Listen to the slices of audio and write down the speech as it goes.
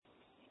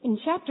In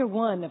Chapter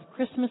 1 of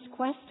Christmas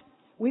Quest,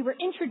 we were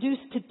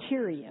introduced to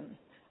Tyrion,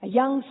 a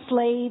young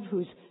slave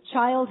whose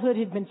childhood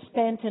had been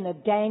spent in a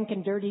dank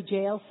and dirty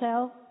jail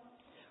cell.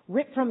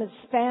 Ripped from his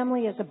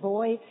family as a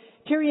boy,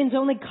 Tyrion's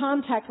only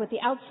contact with the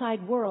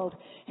outside world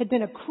had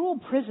been a cruel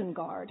prison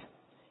guard,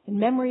 and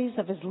memories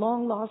of his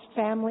long-lost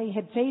family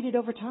had faded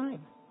over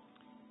time.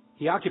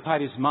 He occupied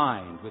his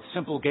mind with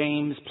simple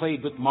games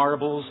played with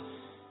marbles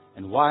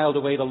and whiled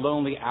away the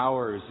lonely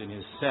hours in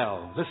his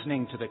cell,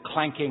 listening to the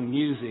clanking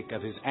music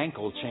of his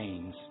ankle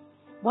chains.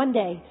 One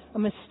day, a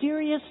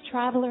mysterious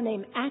traveler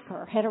named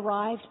Aker had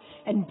arrived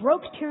and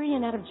broke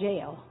Tyrion out of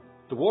jail.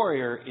 The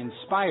warrior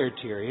inspired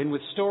Tyrion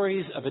with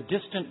stories of a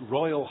distant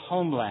royal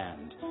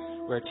homeland,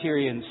 where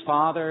Tyrion's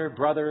father,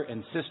 brother,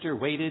 and sister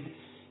waited,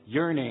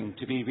 yearning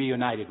to be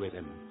reunited with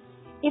him.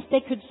 If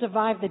they could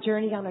survive the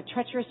journey on a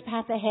treacherous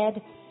path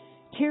ahead,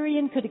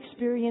 Tyrion could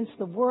experience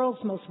the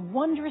world's most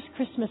wondrous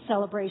Christmas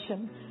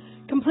celebration,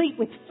 complete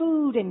with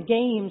food and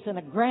games and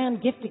a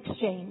grand gift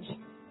exchange.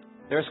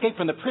 Their escape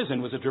from the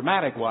prison was a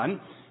dramatic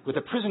one, with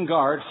a prison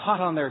guard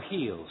hot on their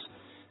heels.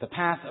 The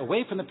path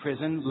away from the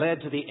prison led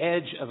to the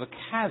edge of a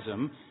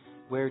chasm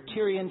where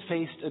Tyrion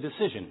faced a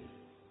decision.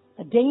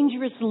 A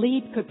dangerous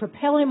leap could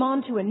propel him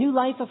on to a new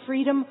life of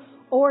freedom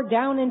or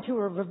down into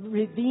a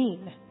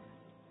ravine.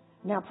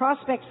 Now,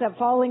 prospects of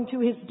falling to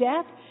his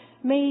death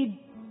made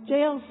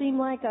jail seem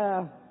like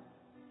a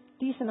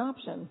decent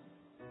option.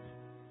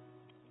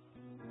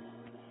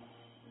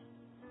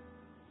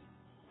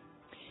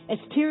 As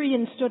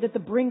Tyrion stood at the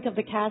brink of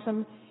the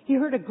chasm, he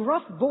heard a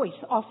gruff voice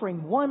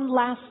offering one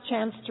last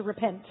chance to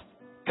repent.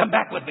 "Come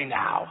back with me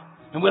now,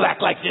 and we'll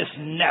act like this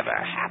never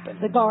happened,"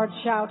 the guard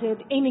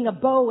shouted, aiming a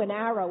bow and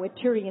arrow at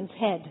Tyrion's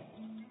head.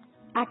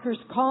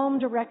 Aker's calm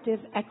directive,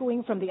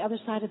 echoing from the other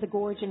side of the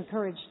gorge,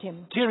 encouraged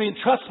him. "Tyrion,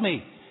 trust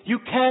me. You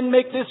can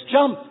make this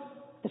jump."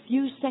 The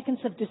few seconds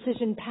of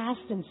decision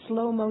passed in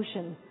slow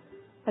motion.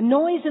 A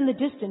noise in the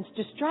distance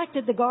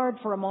distracted the guard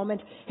for a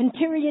moment, and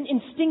Tyrion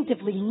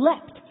instinctively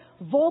leapt,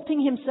 vaulting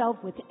himself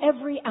with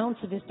every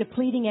ounce of his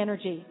depleting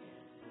energy.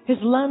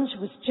 His lunge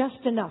was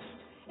just enough,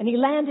 and he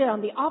landed on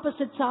the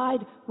opposite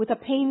side with a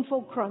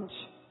painful crunch.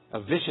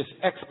 A vicious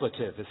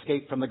expletive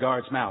escaped from the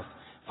guard's mouth,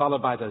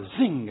 followed by the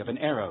zing of an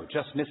arrow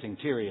just missing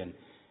Tyrion.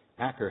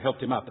 Aker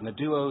helped him up, and the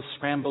duo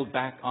scrambled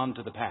back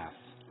onto the path.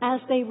 As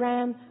they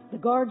ran, the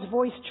guard's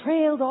voice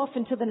trailed off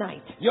into the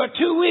night. "You're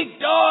too weak,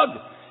 dog!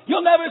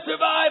 You'll never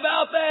survive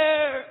out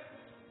there!"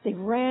 They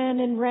ran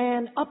and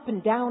ran up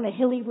and down a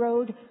hilly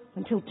road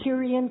until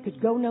Tyrion could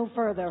go no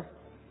further.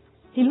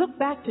 He looked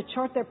back to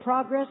chart their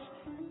progress,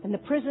 and the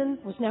prison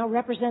was now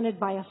represented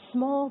by a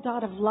small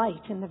dot of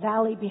light in the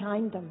valley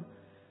behind them.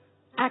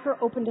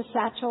 Aker opened a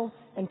satchel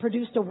and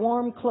produced a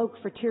warm cloak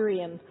for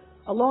Tyrion,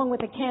 along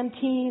with a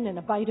canteen and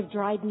a bite of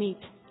dried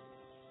meat.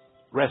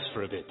 "Rest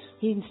for a bit,"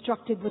 he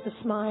instructed with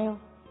a smile.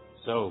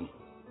 "So,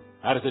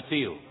 how does it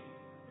feel?"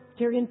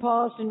 Tyrion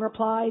paused and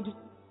replied,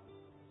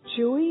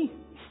 "Chewy?"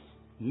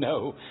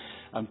 "No,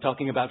 I'm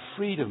talking about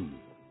freedom.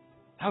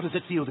 How does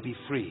it feel to be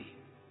free?"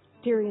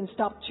 Tyrion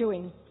stopped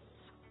chewing.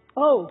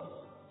 "Oh,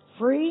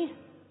 free?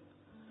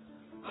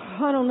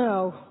 I don't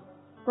know.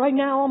 Right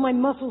now, all my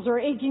muscles are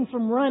aching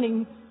from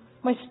running.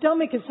 My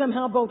stomach is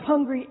somehow both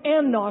hungry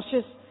and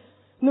nauseous,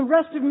 and the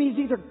rest of me is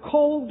either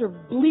cold or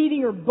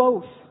bleeding or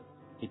both."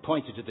 He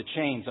pointed to the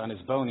chains on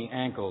his bony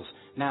ankles,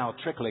 now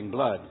trickling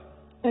blood.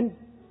 "And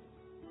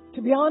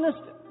to be honest,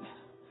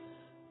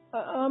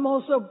 I'm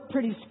also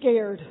pretty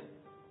scared."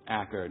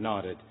 Aker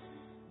nodded.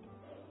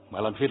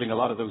 "Well, I'm feeling a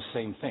lot of those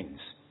same things.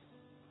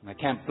 And I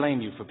can't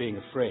blame you for being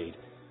afraid.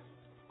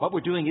 What we're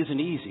doing isn't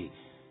easy.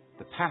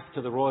 The path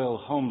to the Royal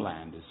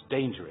Homeland is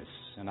dangerous,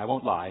 and I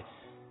won't lie,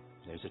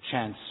 there's a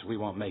chance we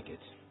won't make it.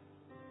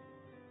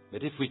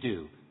 But if we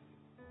do,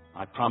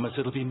 I promise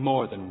it'll be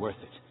more than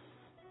worth it.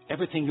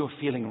 Everything you're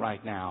feeling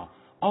right now,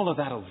 all of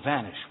that'll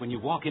vanish when you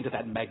walk into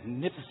that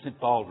magnificent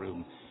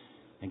ballroom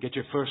and get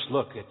your first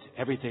look at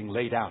everything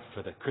laid out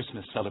for the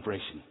Christmas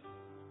celebration."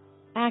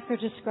 Aker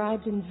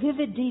described in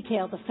vivid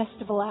detail the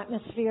festival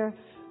atmosphere,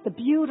 the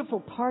beautiful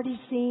party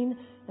scene,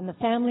 and the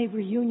family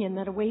reunion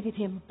that awaited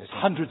him. There's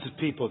hundreds of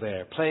people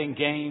there, playing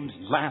games,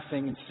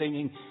 laughing and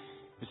singing.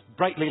 There's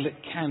brightly lit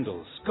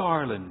candles,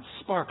 garlands,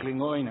 sparkling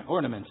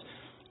ornaments,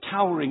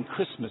 towering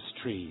Christmas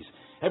trees,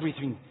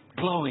 everything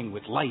glowing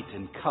with light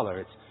and color.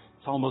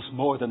 It's almost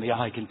more than the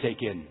eye can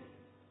take in.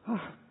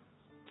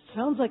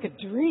 Sounds like a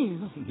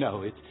dream.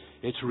 No,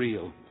 it's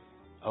real.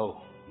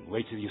 Oh,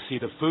 wait till you see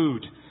the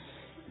food.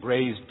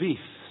 Braised beef,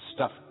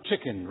 stuffed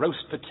chicken,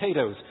 roast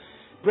potatoes,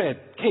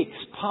 bread,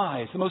 cakes,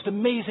 pies, the most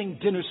amazing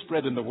dinner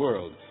spread in the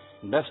world.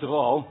 And best of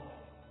all,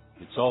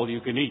 it's all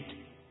you can eat.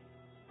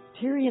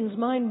 Tyrion's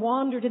mind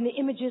wandered in the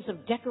images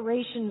of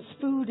decorations,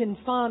 food, and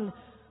fun,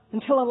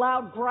 until a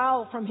loud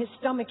growl from his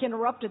stomach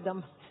interrupted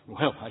them.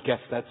 Well, I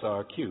guess that's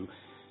our cue.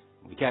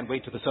 We can't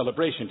wait for the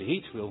celebration to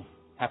eat. We'll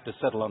have to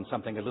settle on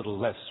something a little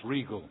less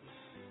regal.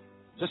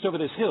 Just over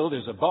this hill,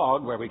 there's a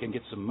bog where we can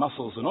get some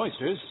mussels and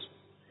oysters.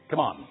 Come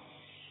on.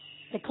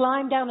 They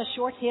climbed down a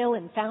short hill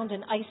and found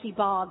an icy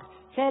bog,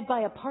 fed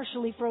by a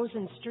partially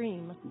frozen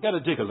stream. Got to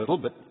dig a little,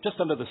 but just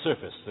under the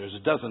surface, there's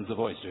dozens of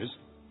oysters.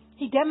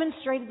 He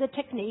demonstrated the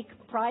technique,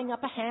 prying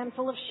up a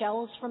handful of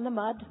shells from the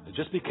mud.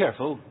 Just be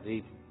careful.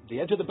 The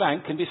edge of the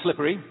bank can be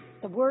slippery.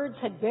 The words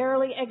had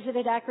barely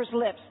exited Acker's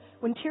lips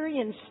when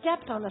Tyrion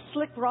stepped on a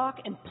slick rock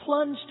and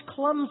plunged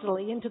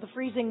clumsily into the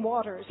freezing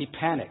waters. He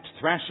panicked,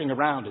 thrashing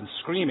around and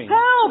screaming.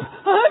 Help!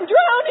 I'm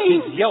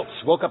drowning! His yelps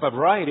woke up a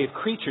variety of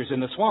creatures in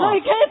the swamp. I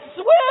can't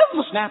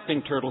swim!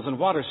 Snapping turtles and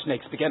water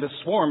snakes began to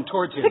swarm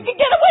towards him. Get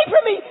away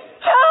from me!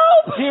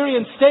 Help!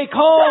 Tyrion, stay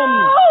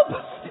calm!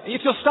 Help!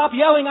 If you'll stop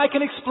yelling, I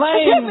can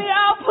explain. Get me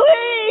out,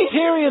 please!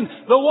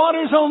 Tyrion, the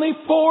water's only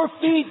 4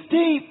 feet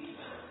deep.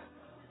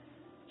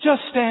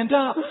 Just stand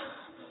up.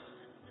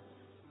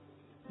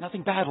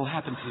 Nothing bad will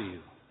happen to you.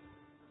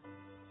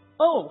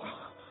 Oh.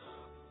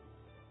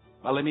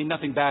 Well, I mean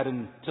nothing bad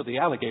until the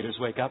alligators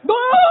wake up.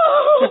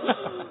 Oh!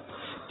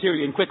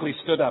 Tyrion quickly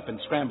stood up and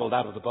scrambled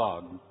out of the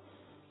bog.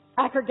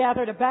 Acker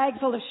gathered a bag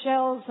full of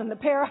shells, and the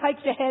pair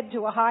hiked ahead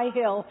to a high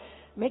hill,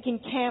 making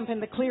camp in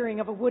the clearing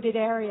of a wooded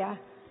area.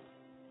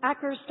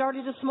 Acker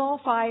started a small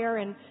fire,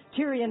 and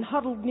Tyrion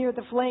huddled near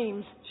the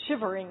flames,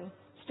 shivering,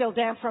 still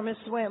damp from his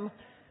swim.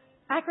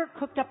 Acker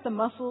cooked up the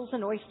mussels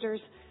and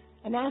oysters,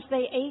 and as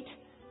they ate,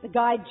 the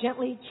guide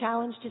gently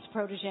challenged his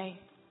protege.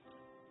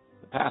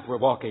 The path we're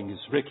walking is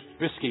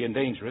risky and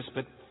dangerous,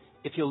 but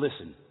if you'll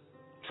listen,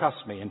 trust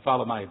me and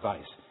follow my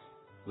advice,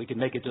 we can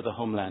make it to the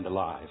homeland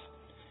alive.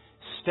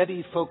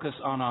 Steady focus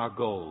on our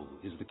goal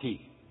is the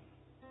key.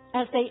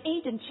 As they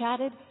ate and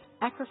chatted,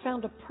 Acker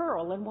found a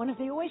pearl in one of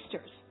the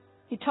oysters.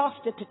 He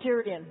tossed it to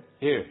Tyrion.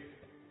 Here,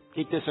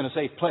 keep this in a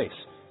safe place.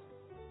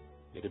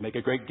 It'd make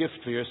a great gift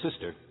for your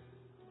sister.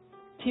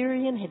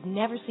 Tyrion had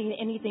never seen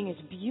anything as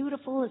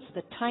beautiful as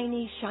the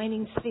tiny,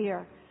 shining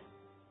sphere.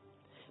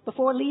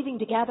 Before leaving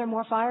to gather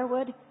more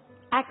firewood,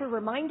 Acker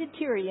reminded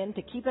Tyrion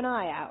to keep an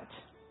eye out.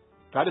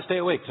 Try to stay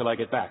awake till I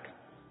get back.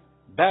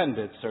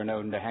 Bandits are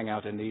known to hang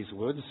out in these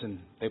woods, and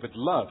they would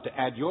love to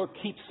add your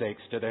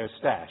keepsakes to their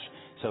stash.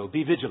 So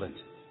be vigilant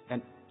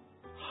and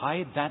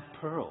hide that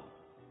pearl.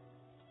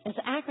 As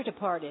Acker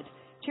departed,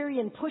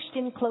 Tyrion pushed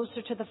in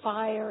closer to the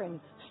fire and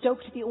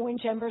stoked the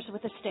orange embers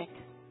with a stick.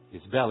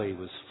 His belly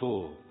was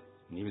full,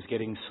 and he was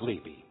getting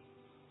sleepy.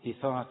 He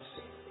thought,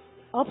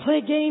 I'll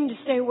play a game to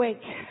stay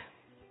awake.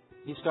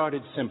 He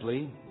started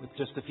simply, with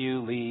just a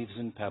few leaves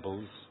and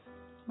pebbles.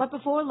 But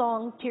before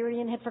long,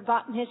 Tyrion had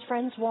forgotten his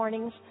friend's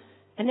warnings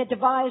and had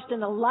devised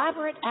an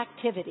elaborate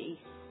activity,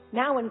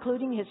 now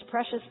including his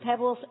precious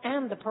pebbles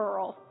and the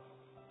pearl.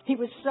 He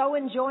was so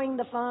enjoying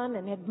the fun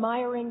and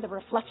admiring the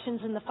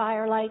reflections in the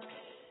firelight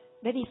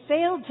that he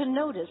failed to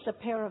notice a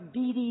pair of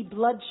beady,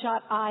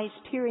 bloodshot eyes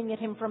peering at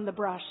him from the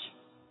brush.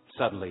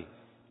 Suddenly,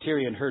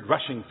 Tyrion heard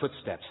rushing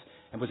footsteps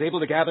and was able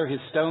to gather his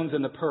stones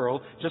and the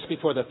pearl just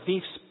before the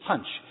thief's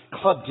punch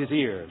clubbed his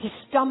ear. He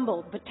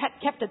stumbled, but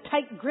kept a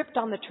tight grip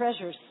on the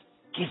treasures.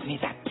 Give me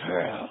that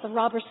pearl. The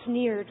robber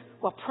sneered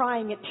while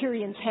prying at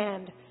Tyrion's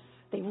hand.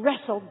 They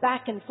wrestled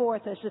back and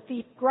forth as the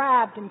thief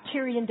grabbed and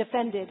Tyrion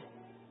defended.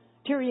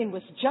 Tyrion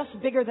was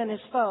just bigger than his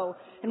foe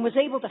and was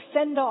able to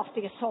fend off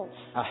the assaults.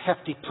 A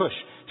hefty push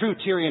threw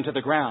Tyrion to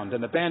the ground,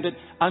 and the bandit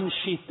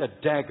unsheathed a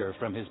dagger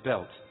from his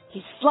belt.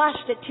 He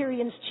slashed at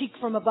Tyrion's cheek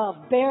from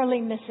above,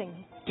 barely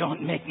missing.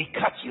 Don't make me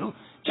cut you.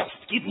 Just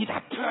give me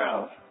that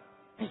pearl.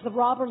 As the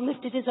robber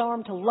lifted his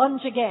arm to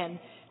lunge again,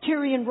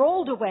 Tyrion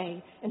rolled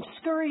away and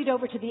scurried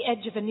over to the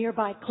edge of a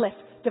nearby cliff,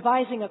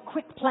 devising a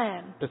quick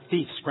plan. The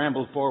thief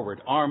scrambled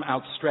forward, arm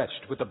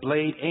outstretched, with the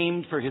blade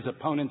aimed for his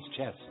opponent's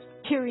chest.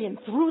 Tyrion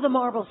threw the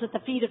marbles at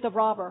the feet of the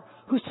robber,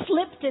 who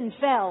slipped and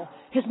fell,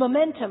 his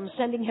momentum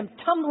sending him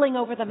tumbling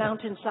over the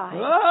mountainside.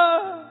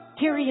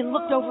 Tyrion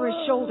looked over his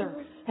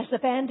shoulder as the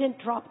bandit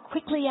dropped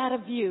quickly out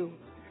of view,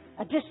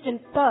 a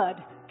distant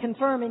thud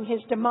confirming his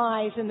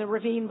demise in the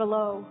ravine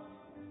below.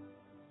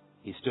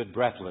 He stood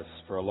breathless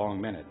for a long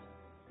minute,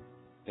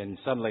 then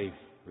suddenly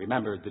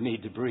remembered the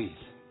need to breathe.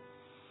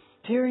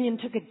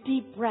 Tyrion took a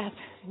deep breath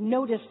and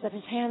noticed that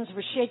his hands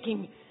were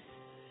shaking.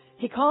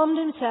 He calmed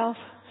himself,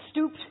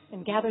 stooped,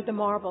 and gathered the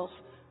marbles,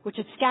 which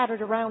had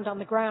scattered around on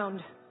the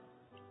ground.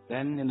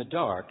 Then, in the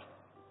dark,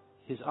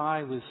 his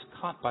eye was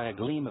caught by a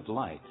gleam of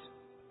light.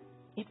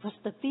 It was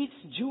the thief's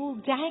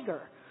jeweled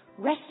dagger,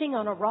 resting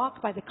on a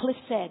rock by the cliff's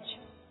edge.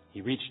 He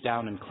reached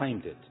down and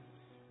claimed it.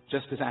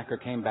 Just as Acker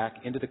came back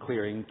into the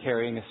clearing,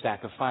 carrying a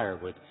stack of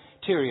firewood,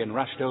 Tyrion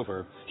rushed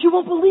over. You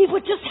won't believe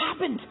what just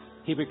happened!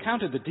 He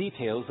recounted the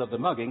details of the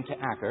mugging to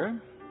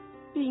Acker,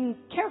 being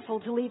careful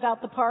to leave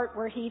out the part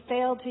where he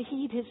failed to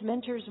heed his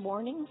mentor's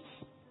warnings.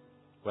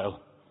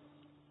 Well,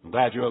 I'm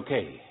glad you're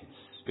okay.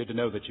 It's good to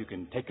know that you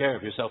can take care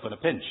of yourself in a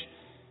pinch.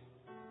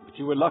 But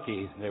you were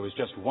lucky there was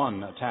just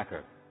one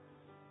attacker.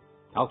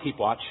 I'll keep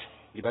watch.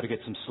 You better get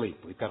some sleep.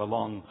 We've got a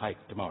long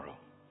hike tomorrow.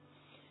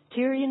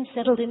 Tyrion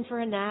settled in for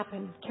a nap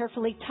and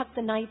carefully tucked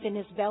the knife in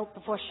his belt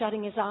before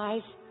shutting his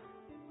eyes.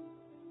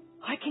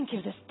 I can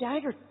give this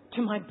dagger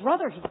to my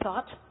brother, he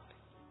thought.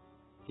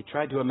 He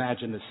tried to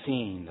imagine the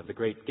scene of the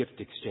great gift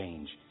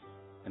exchange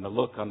and the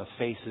look on the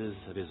faces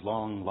of his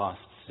long-lost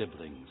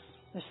siblings.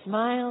 The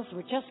smiles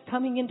were just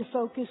coming into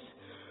focus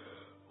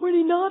when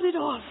he nodded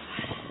off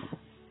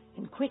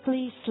and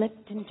quickly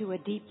slipped into a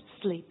deep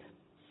sleep.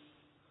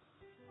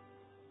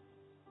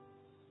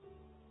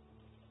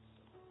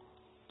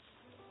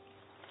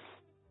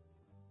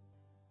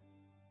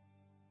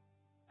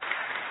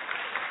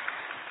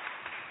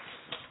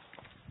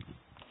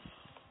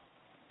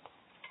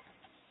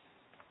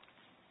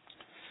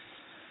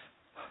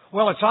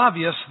 Well, it's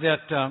obvious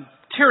that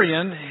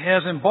Tyrion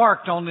has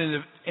embarked on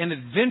an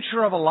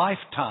adventure of a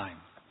lifetime.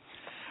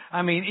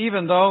 I mean,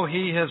 even though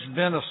he has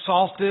been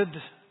assaulted,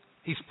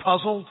 he's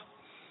puzzled,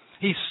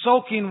 he's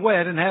soaking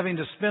wet and having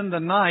to spend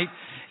the night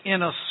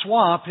in a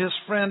swamp, his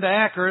friend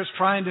Acker is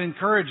trying to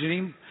encourage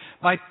him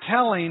by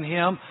telling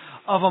him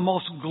of a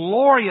most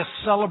glorious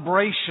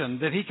celebration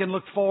that he can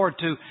look forward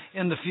to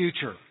in the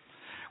future,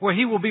 where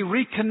he will be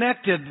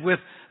reconnected with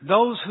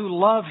those who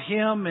love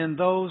him and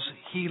those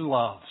he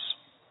loves.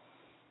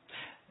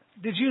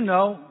 Did you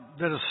know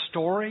that a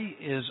story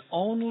is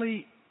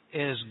only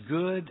as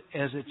good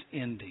as its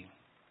ending?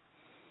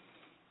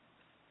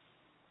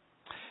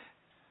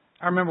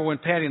 I remember when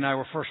Patty and I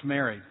were first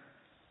married.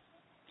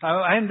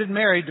 I hadn't been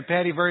married to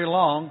Patty very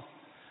long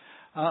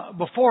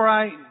before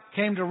I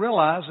came to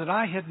realize that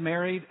I had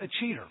married a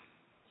cheater.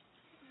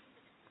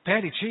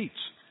 Patty cheats.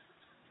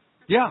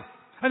 Yeah.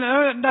 And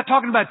I'm not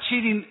talking about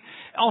cheating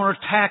on her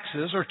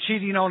taxes or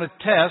cheating on a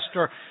test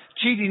or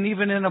cheating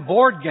even in a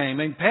board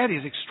game. I mean,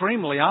 Patty's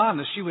extremely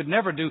honest. She would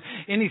never do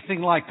anything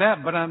like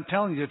that. But I'm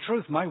telling you the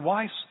truth, my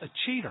wife's a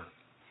cheater.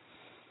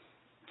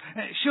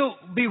 She'll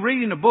be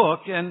reading a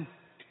book, and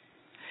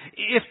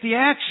if the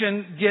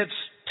action gets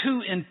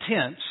too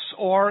intense,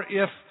 or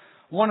if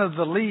one of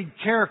the lead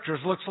characters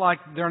looks like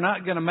they're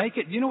not going to make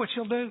it, you know what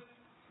she'll do?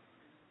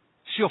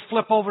 She'll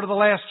flip over to the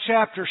last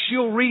chapter.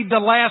 She'll read the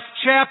last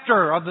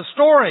chapter of the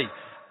story.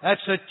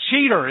 That's a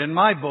cheater in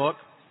my book.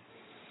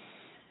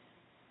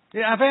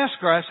 Yeah, I've asked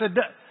her, I said,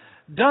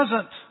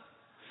 doesn't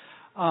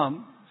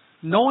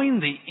knowing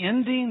the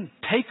ending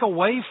take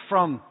away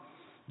from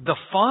the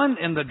fun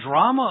and the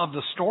drama of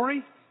the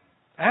story?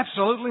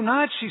 Absolutely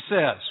not, she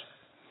says.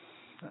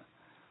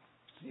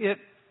 It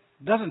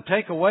doesn't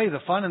take away the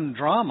fun and the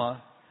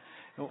drama.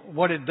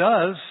 What it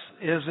does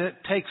is it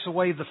takes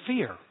away the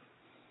fear.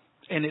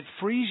 And it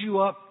frees you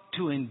up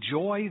to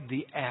enjoy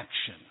the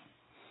action.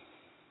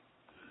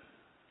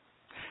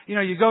 You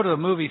know, you go to a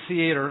movie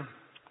theater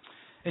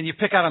and you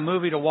pick out a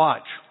movie to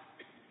watch.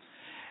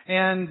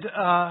 And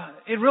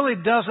it really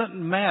doesn't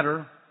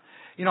matter,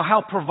 you know,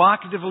 how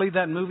provocatively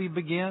that movie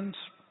begins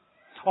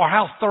or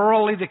how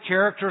thoroughly the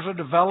characters are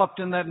developed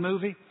in that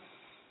movie.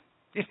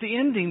 If the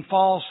ending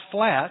falls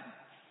flat,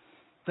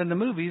 then the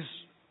movie's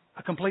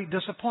a complete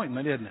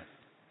disappointment, isn't it?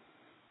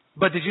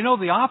 But did you know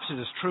the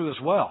opposite is true as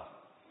well?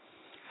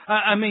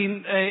 I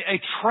mean, a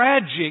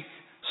tragic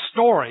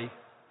story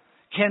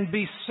can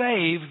be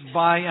saved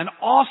by an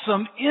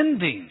awesome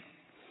ending.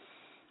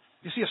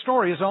 You see, a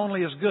story is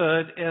only as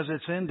good as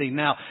its ending.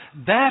 Now,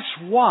 that's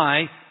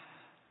why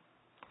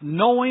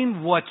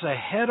knowing what's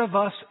ahead of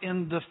us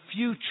in the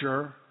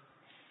future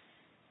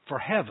for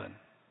heaven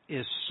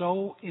is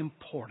so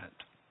important.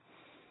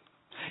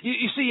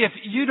 You see, if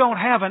you don't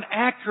have an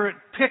accurate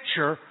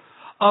picture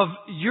of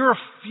your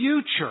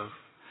future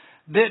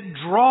that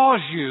draws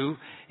you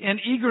in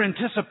eager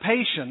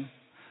anticipation,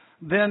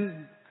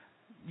 then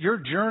your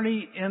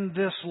journey in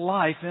this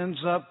life ends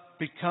up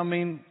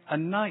becoming a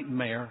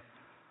nightmare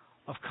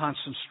of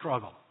constant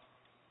struggle.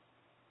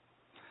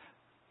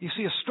 You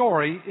see, a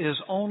story is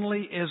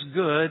only as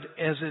good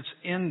as its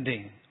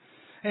ending.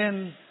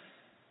 And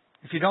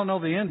if you don't know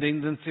the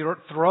ending, then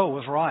Thoreau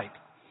was right.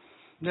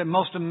 That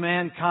most of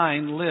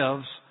mankind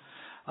lives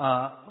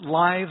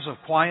lives of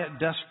quiet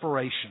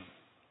desperation.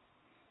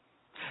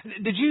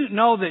 Did you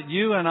know that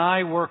you and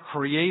I were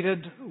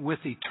created with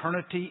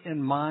eternity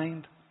in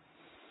mind?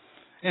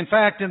 In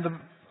fact, in the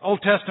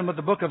Old Testament,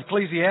 the book of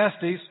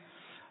Ecclesiastes,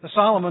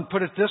 Solomon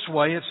put it this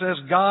way. It says,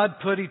 God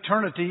put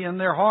eternity in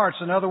their hearts.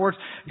 In other words,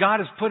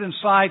 God has put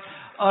inside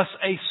us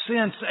a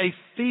sense, a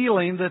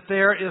feeling that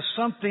there is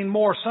something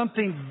more,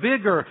 something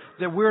bigger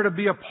that we're to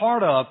be a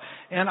part of.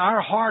 And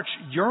our hearts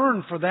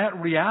yearn for that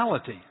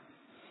reality.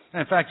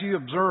 In fact, you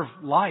observe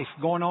life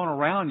going on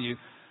around you.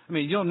 I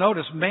mean, you'll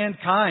notice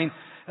mankind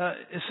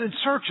is in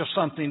search of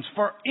something,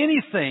 for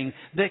anything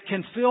that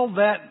can fill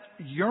that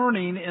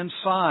yearning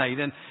inside.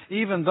 And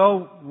even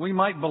though we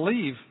might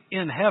believe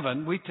in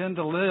heaven, we tend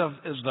to live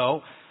as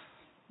though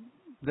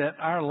that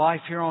our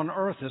life here on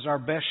earth is our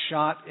best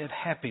shot at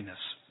happiness.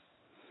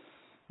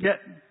 Yet,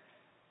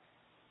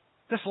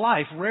 this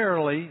life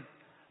rarely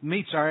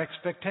meets our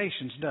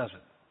expectations,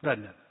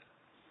 doesn't it?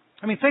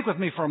 I mean, think with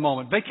me for a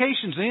moment.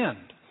 Vacations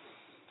end.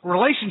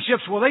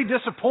 Relationships, well, they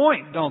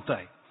disappoint, don't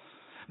they?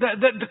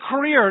 The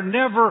career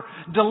never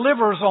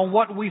delivers on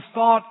what we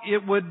thought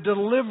it would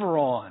deliver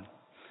on.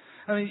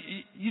 I mean,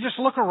 you just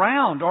look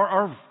around,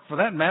 or for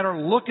that matter,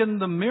 look in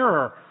the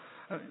mirror.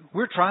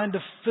 We're trying to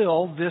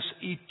fill this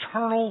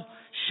eternal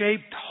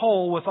shaped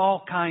hole with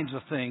all kinds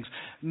of things.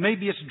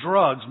 Maybe it's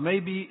drugs,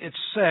 maybe it's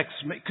sex,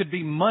 it could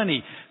be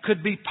money,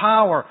 could be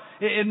power,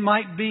 it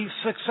might be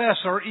success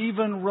or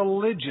even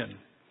religion.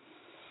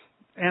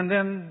 And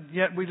then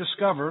yet we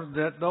discover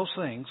that those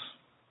things,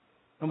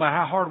 no matter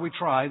how hard we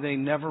try, they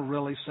never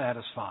really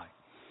satisfy.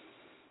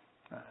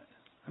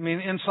 I mean,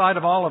 inside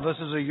of all of us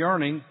is a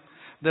yearning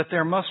that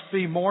there must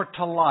be more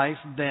to life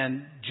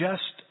than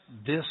just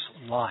this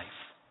life.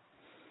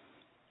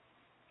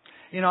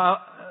 You know,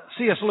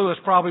 C.S. Lewis,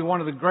 probably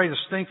one of the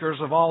greatest thinkers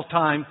of all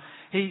time,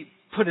 he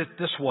put it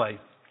this way.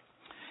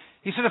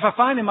 He said, if I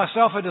find in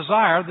myself a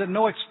desire that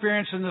no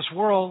experience in this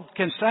world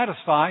can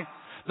satisfy,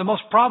 the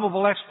most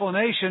probable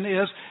explanation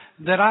is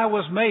that I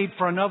was made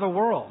for another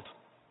world.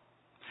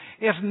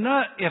 If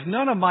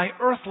none of my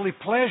earthly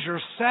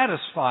pleasures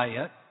satisfy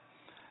it,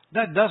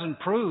 that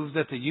doesn't prove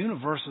that the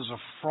universe is a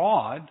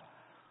fraud.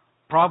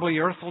 Probably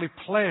earthly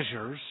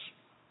pleasures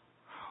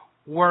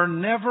were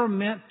never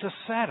meant to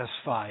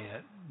satisfy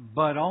it,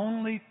 but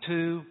only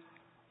to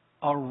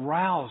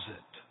arouse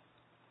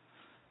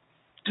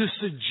it, to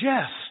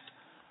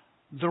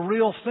suggest the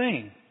real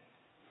thing.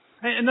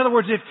 In other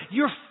words, if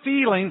you're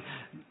feeling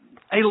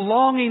a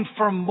longing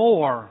for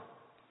more,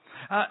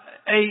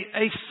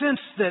 a sense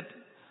that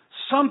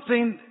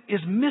something is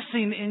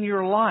missing in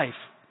your life,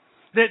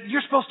 that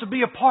you're supposed to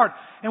be a part,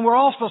 and we're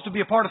all supposed to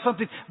be a part of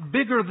something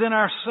bigger than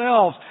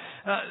ourselves,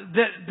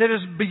 that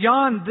is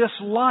beyond this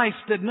life,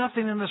 that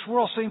nothing in this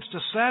world seems to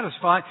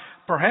satisfy,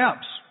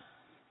 perhaps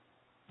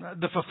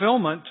the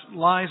fulfillment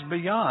lies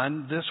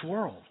beyond this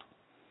world.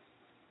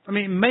 I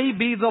mean,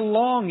 maybe the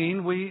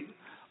longing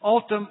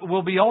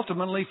will be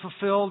ultimately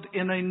fulfilled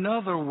in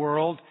another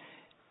world.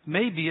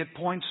 Maybe it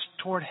points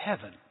toward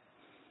heaven.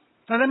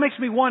 Now that makes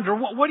me wonder,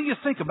 what do you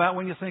think about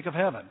when you think of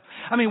heaven?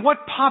 I mean,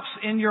 what pops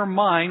in your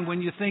mind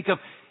when you think of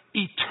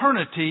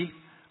eternity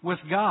with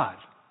God?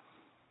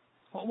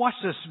 Well, watch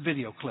this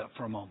video clip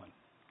for a moment.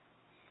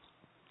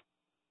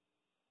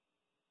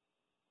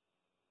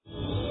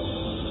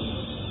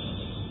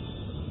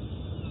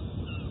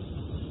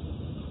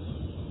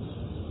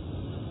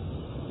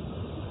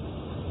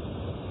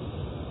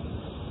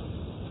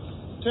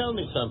 Tell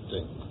me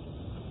something.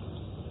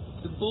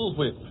 The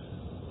bullwhip.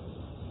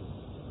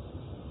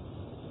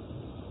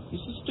 Is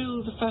it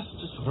still the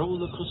fastest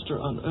roller coaster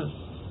on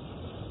Earth?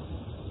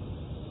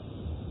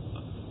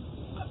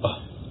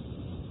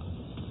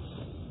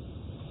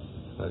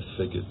 I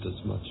figured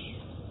as much.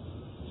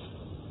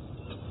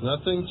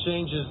 Nothing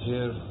changes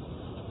here.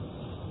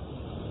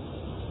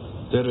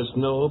 There is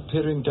no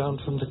peering down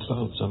from the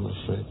clouds, I'm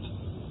afraid.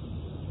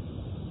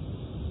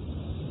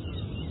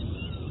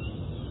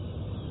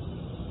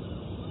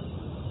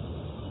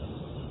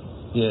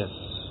 Yes,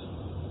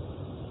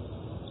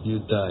 you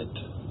died.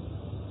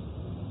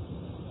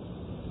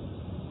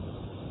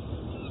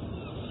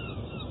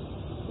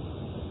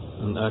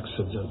 An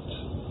accident.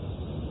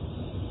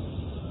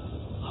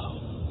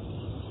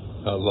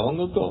 How long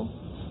ago?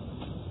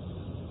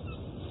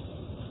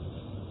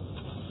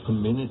 A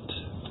minute,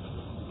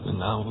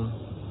 an hour,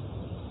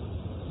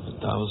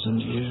 1,000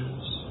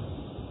 years.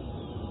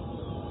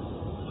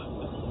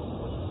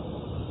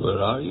 Where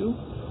are you?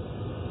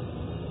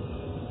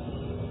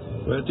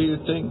 Where do you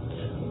think?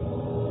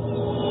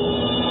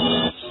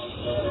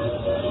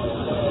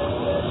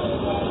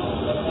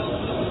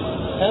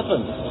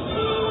 Heaven.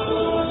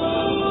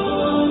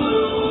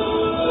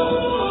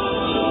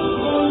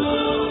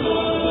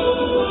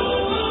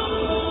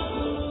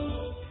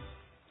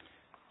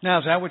 Now,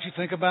 is that what you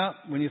think about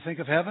when you think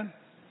of heaven?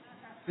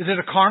 Is it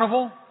a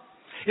carnival?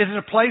 Is it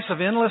a place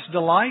of endless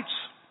delights?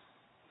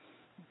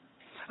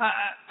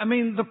 I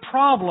mean, the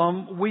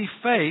problem we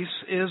face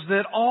is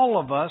that all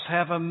of us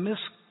have a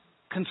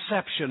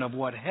misconception of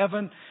what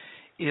heaven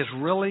is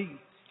really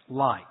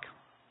like.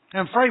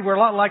 I'm afraid we're a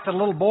lot like the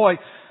little boy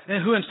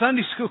who in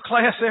Sunday school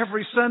class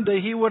every Sunday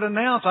he would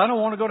announce, I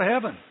don't want to go to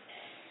heaven.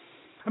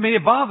 I mean,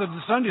 it bothered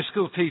the Sunday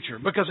school teacher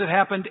because it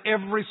happened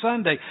every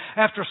Sunday.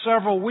 After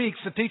several weeks,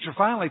 the teacher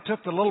finally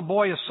took the little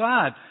boy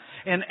aside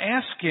and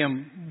asked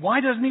him,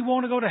 why doesn't he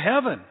want to go to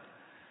heaven?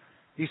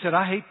 He said,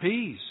 I hate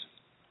peas.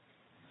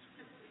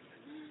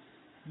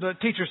 The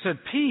teacher said,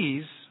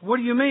 peas? What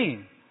do you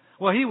mean?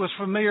 Well, he was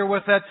familiar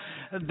with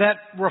that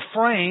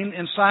refrain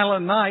in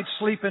Silent Night,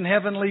 sleep in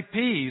heavenly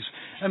peas.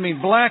 I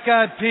mean,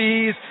 black-eyed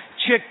peas,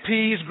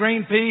 chickpeas,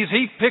 green peas.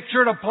 He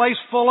pictured a place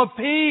full of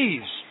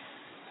peas.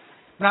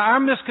 Now, our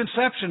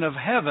misconception of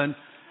heaven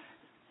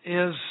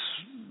is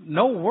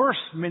no worse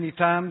many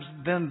times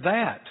than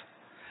that.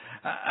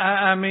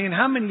 I mean,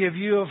 how many of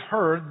you have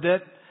heard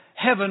that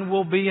heaven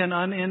will be an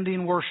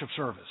unending worship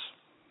service?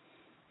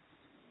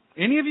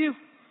 Any of you?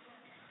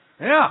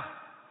 Yeah.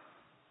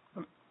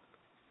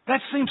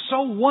 That seems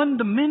so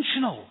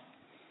one-dimensional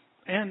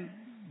and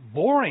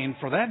boring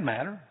for that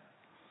matter.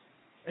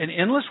 An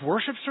endless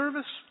worship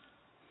service?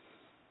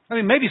 I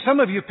mean, maybe some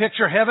of you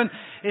picture heaven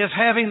as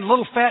having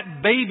little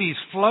fat babies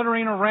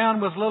fluttering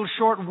around with little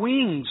short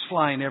wings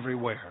flying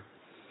everywhere.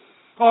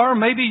 Or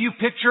maybe you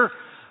picture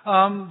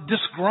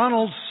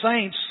disgruntled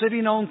saints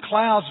sitting on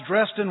clouds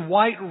dressed in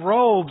white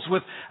robes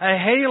with a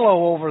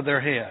halo over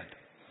their head.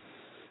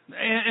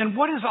 And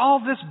what is all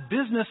this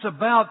business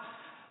about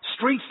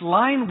streets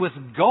lined with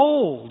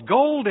gold?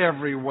 Gold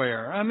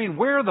everywhere. I mean,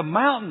 where are the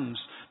mountains?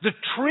 The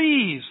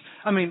trees?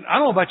 I mean, I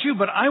don't know about you,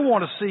 but I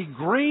want to see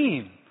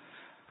green.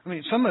 I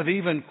mean, some have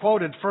even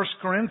quoted 1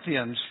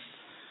 Corinthians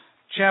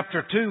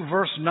chapter 2,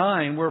 verse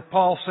 9, where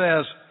Paul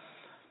says,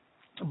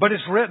 "But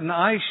it's written,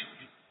 eye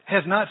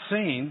has not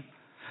seen,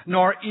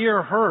 nor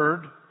ear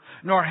heard,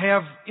 nor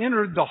have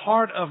entered the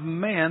heart of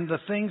man the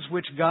things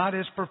which God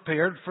has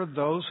prepared for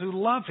those who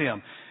love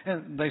Him."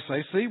 And they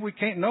say, see, we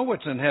can't know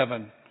what's in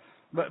heaven.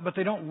 But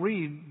they don't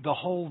read the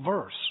whole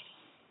verse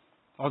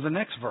or the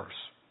next verse.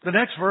 The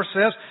next verse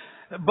says,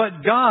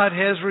 "But God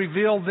has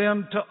revealed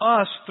them to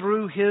us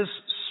through His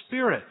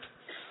Spirit."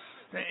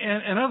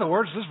 In other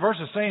words, this verse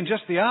is saying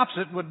just the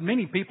opposite what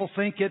many people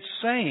think it's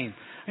saying.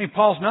 I mean,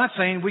 Paul's not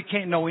saying we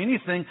can't know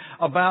anything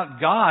about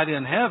God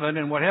in heaven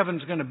and what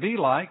heaven's going to be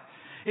like.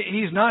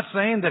 He's not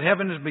saying that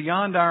heaven is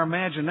beyond our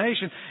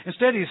imagination.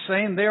 Instead, he's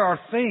saying there are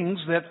things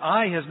that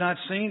eye has not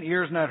seen,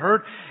 ears not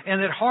heard,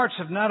 and that hearts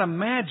have not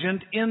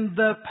imagined in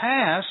the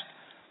past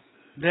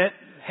that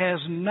has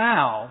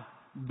now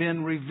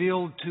been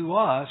revealed to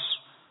us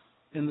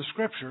in the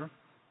Scripture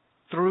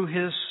through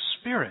His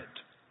Spirit.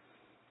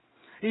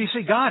 You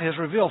see, God has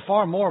revealed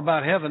far more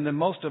about heaven than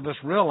most of us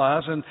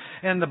realize,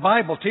 and the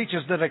Bible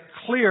teaches that a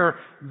clear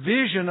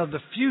vision of the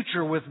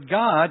future with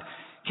God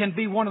can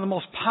be one of the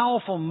most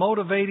powerful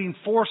motivating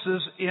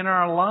forces in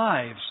our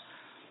lives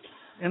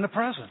in the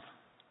present.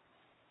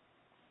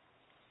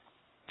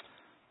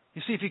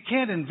 You see, if you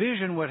can't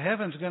envision what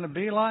heaven's going to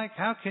be like,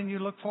 how can you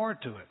look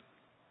forward to it?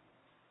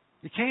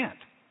 You can't.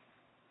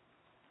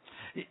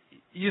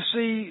 You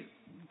see,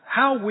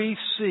 how we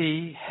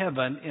see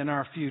heaven in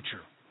our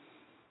future,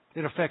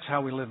 it affects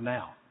how we live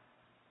now.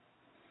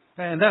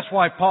 And that's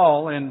why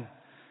Paul in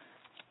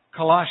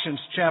Colossians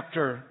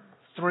chapter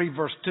 3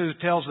 verse 2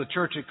 tells the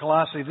church at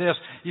Colossae this: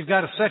 you've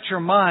got to set your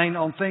mind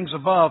on things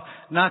above,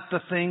 not the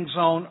things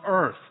on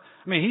earth.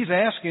 I mean, he's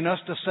asking us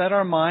to set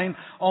our mind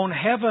on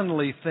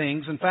heavenly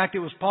things. In fact, it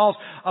was Paul's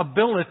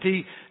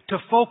ability to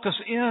focus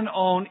in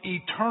on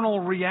eternal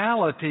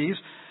realities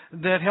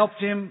that helped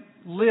him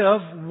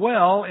live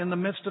well in the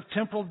midst of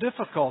temporal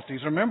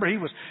difficulties. Remember, he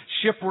was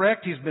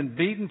shipwrecked, he's been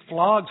beaten,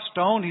 flogged,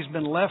 stoned, he's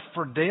been left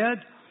for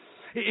dead.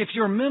 If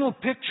your mental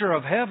picture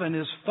of heaven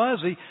is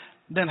fuzzy,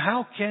 then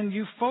how can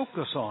you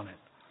focus on it?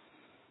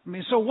 I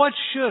mean, so what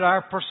should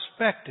our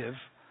perspective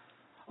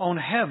on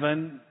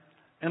heaven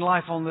and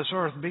life on this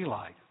earth be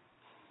like?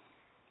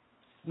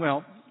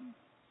 Well,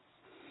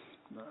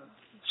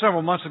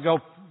 several months ago,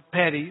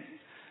 Patty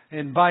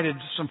invited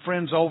some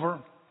friends over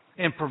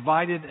and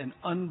provided an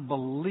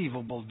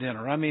unbelievable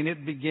dinner. I mean,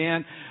 it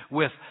began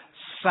with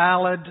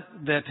salad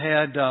that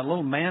had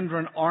little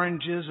mandarin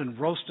oranges and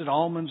roasted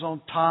almonds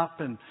on top,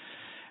 and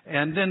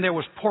then there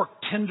was pork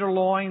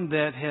tenderloin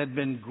that had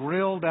been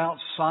grilled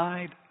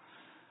outside.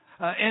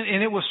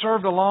 And it was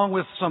served along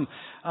with some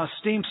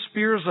steamed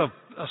spears of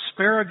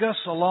asparagus,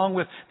 along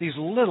with these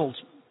little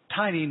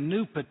tiny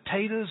new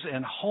potatoes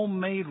and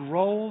homemade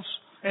rolls.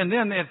 And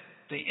then at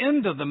the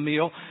end of the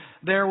meal,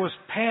 there was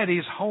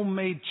Patty's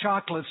homemade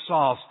chocolate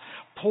sauce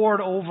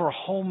poured over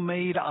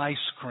homemade ice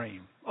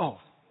cream. Oh,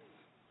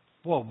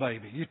 whoa,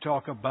 baby, you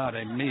talk about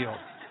a meal.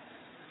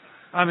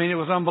 I mean, it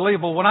was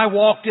unbelievable. When I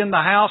walked in the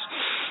house,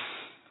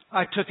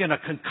 I took in a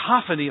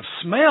cacophony of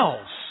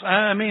smells.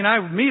 I mean, I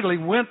immediately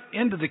went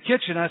into the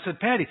kitchen. I said,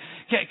 Patty,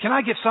 can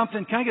I get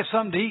something? Can I get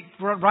something to eat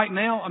right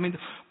now? I mean,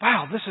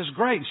 wow, this is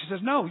great. And she says,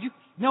 no,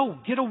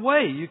 get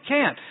away. You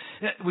can't.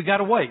 We got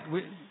to wait.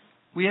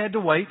 We had to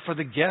wait for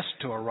the guests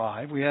to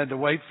arrive. We had to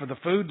wait for the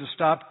food to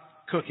stop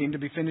cooking, to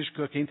be finished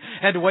cooking.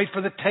 Had to wait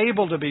for the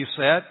table to be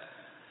set.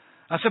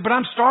 I said, but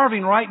I'm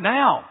starving right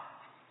now.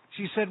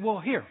 She said, well,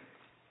 here.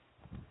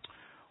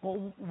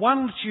 Well, why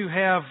don't you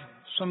have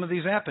some of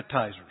these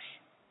appetizers?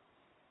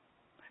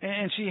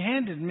 And she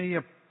handed me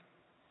a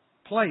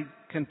plate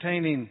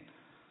containing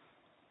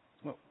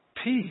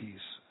peas,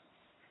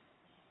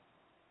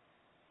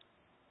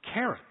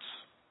 carrots.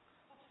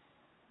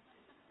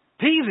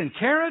 Peas and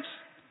carrots?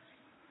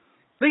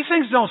 These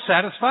things don't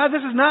satisfy.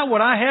 This is not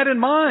what I had in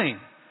mind.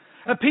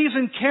 Peas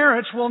and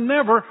carrots will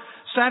never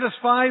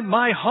satisfy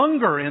my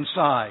hunger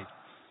inside.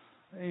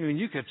 I mean,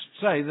 you could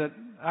say that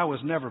I was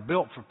never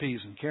built for peas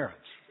and carrots.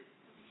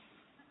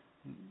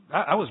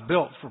 I was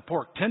built for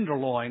pork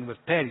tenderloin with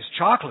Patty's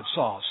chocolate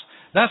sauce.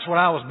 That's what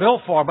I was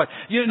built for. But,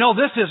 you know,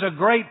 this is a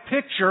great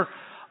picture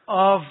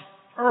of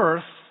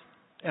earth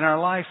in our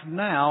life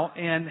now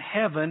and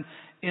heaven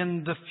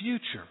in the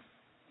future.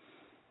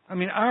 I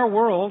mean, our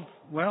world,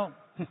 well,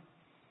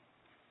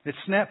 it's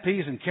snap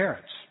peas and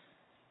carrots.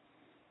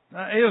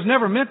 It was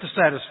never meant to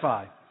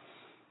satisfy.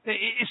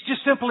 It's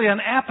just simply an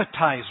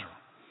appetizer.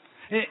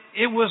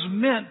 It was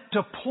meant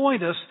to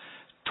point us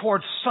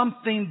towards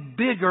something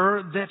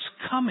bigger that's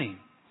coming.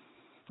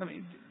 I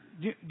mean,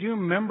 do you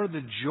remember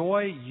the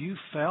joy you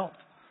felt?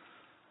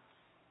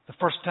 The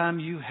first time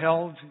you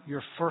held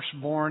your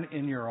firstborn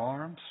in your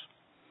arms?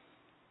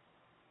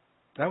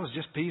 That was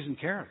just peas and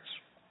carrots.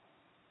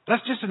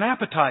 That's just an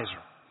appetizer.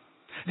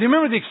 Do you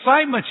remember the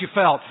excitement you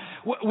felt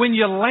when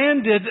you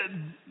landed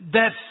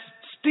that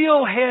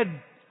steelhead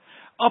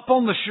up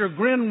on the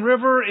Chagrin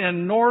River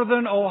in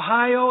northern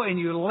Ohio and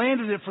you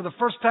landed it for the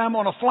first time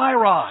on a fly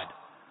rod?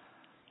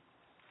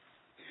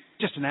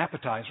 Just an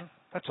appetizer,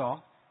 that's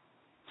all.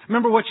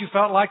 Remember what you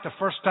felt like the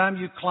first time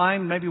you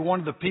climbed maybe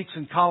one of the peaks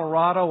in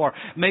Colorado or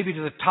maybe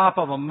to the top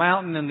of a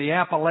mountain in the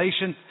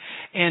Appalachians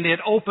and it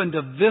opened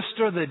a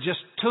vista that just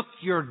took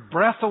your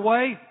breath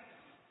away?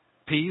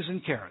 Peas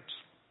and carrots.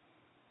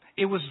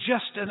 It was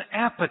just an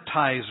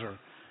appetizer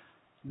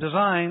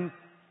designed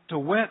to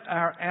whet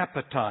our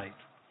appetite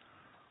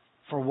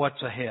for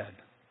what's ahead.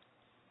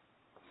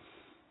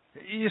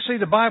 You see,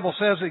 the Bible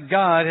says that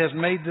God has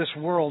made this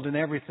world and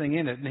everything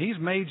in it, and He's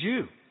made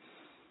you.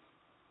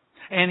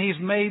 And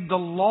He's made the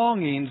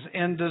longings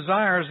and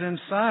desires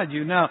inside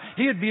you. Now,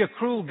 He'd be a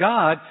cruel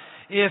God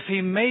if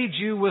He made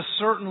you with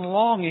certain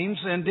longings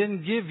and didn't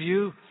give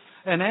you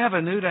an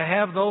avenue to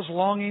have those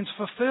longings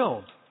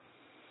fulfilled.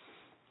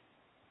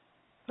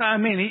 I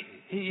mean,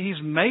 He's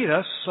made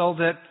us so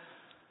that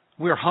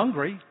we're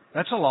hungry.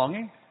 That's a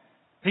longing.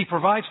 He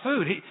provides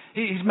food.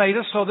 He's made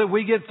us so that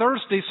we get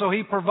thirsty, so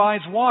He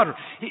provides water.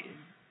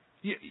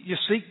 You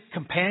seek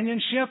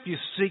companionship. You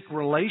seek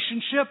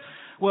relationship.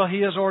 Well,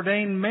 He has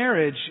ordained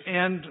marriage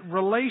and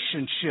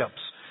relationships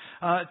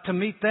to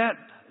meet that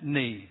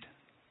need.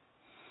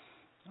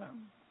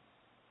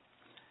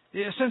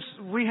 Since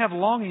we have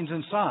longings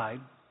inside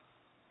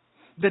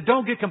that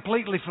don't get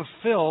completely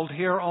fulfilled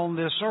here on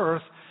this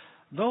earth,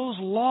 those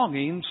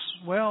longings,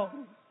 well,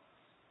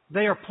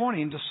 they are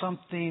pointing to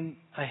something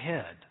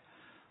ahead,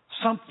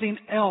 something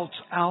else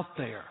out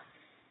there.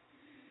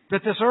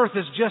 That this earth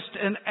is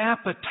just an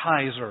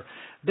appetizer.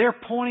 They're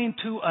pointing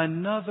to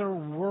another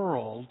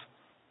world,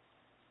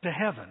 to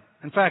heaven.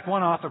 In fact,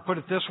 one author put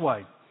it this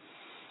way: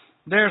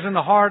 there's in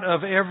the heart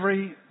of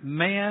every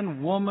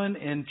man, woman,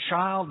 and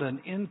child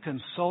an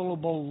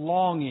inconsolable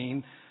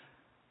longing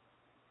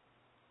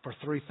for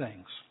three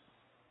things.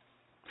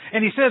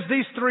 And he says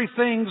these three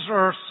things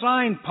are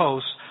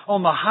signposts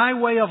on the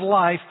highway of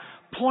life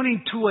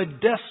pointing to a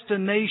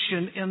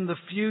destination in the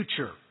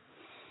future.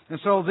 And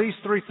so these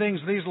three things,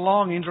 these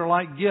longings are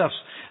like gifts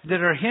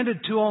that are hinted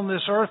to on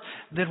this earth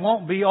that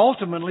won't be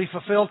ultimately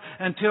fulfilled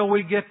until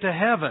we get to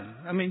heaven.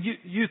 I mean,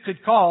 you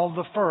could call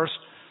the first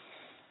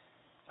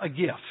a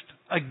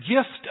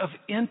gift of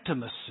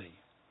intimacy.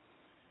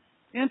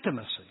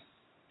 Intimacy.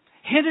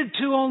 Hinted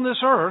to on this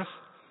earth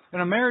in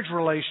a marriage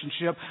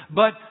relationship,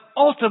 but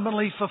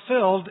ultimately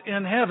fulfilled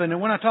in heaven. And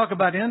when I talk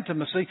about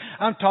intimacy,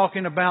 I'm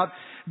talking about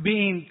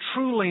being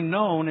truly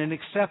known and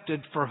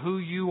accepted for who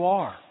you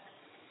are.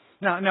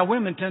 Now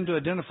women tend to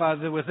identify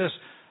with this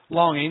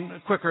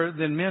longing quicker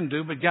than men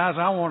do, but guys,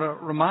 I want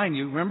to remind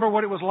you, remember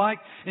what it was like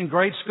in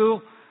grade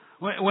school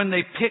when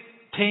they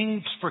picked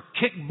teams for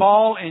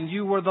kickball and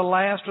you were the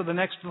last or the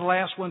next to the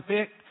last one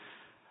picked?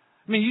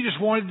 I mean, you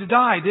just wanted to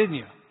die, didn't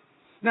you?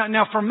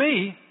 Now for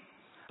me,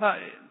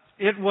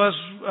 it was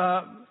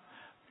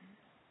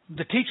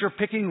the teacher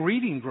picking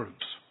reading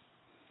groups.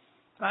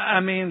 I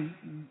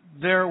mean,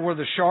 there were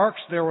the sharks,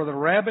 there were the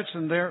rabbits,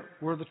 and there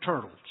were the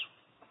turtles.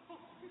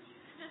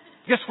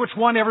 Guess which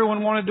one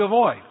everyone wanted to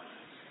avoid?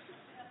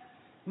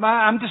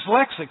 I'm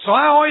dyslexic, so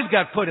I always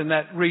got put in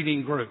that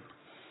reading group.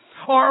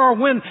 Or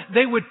when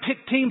they would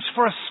pick teams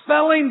for a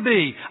spelling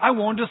bee, I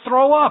wanted to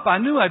throw up. I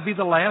knew I'd be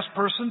the last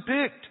person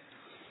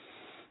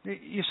picked.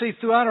 You see,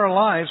 throughout our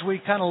lives,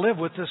 we kind of live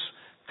with this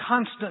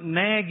constant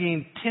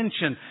nagging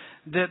tension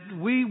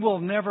that we will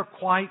never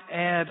quite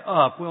add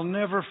up. We'll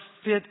never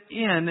fit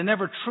in and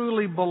never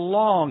truly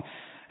belong.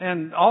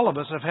 And all of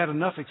us have had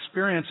enough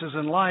experiences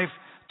in life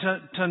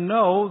to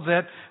know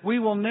that we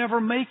will never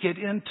make it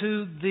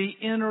into the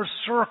inner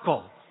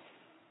circle.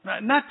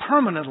 Not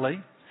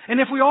permanently. And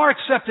if we are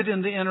accepted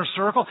in the inner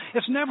circle,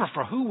 it's never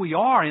for who we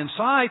are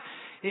inside.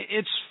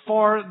 It's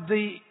for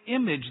the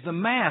image, the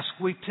mask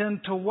we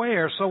tend to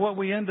wear. So what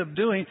we end up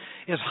doing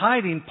is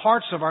hiding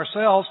parts of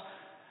ourselves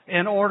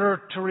in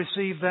order to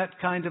receive that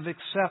kind of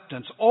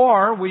acceptance.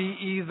 Or we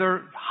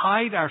either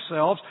hide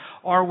ourselves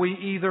or we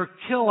either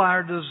kill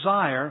our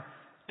desire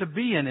to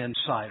be an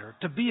insider,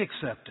 to be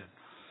accepted,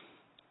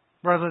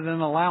 rather than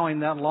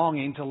allowing that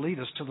longing to lead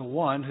us to the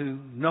one who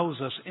knows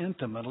us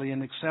intimately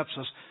and accepts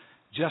us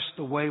just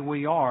the way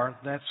we are.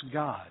 That's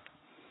God.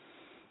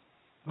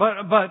 But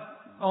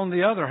on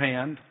the other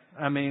hand,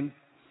 I mean,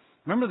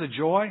 remember the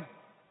joy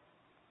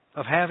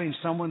of having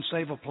someone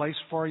save a place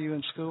for you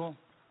in school?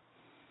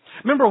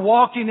 Remember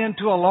walking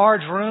into a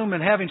large room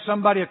and having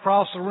somebody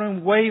across the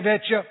room wave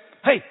at you,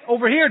 "Hey,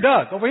 over here,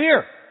 Doug, over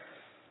here,"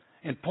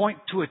 and point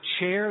to a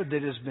chair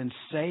that has been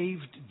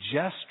saved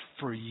just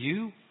for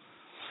you?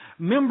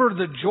 Remember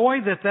the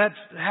joy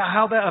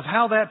how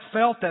that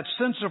felt, that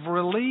sense of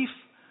relief?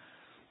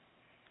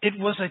 It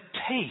was a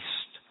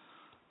taste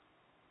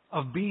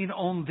of being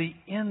on the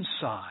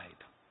inside.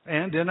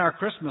 And in our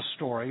Christmas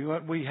story,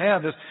 what we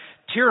have is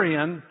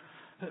Tyrion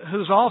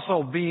who's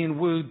also being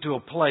wooed to a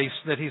place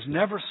that he's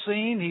never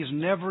seen, he's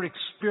never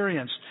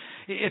experienced.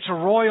 It's a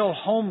royal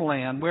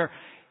homeland where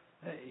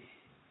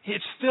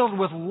it's filled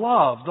with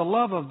love, the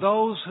love of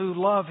those who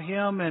love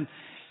him, and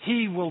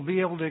he will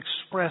be able to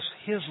express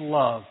his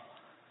love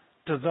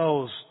to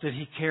those that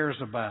he cares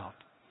about.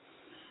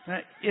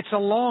 It's a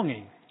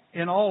longing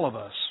in all of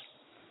us.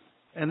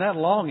 And that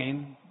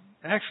longing,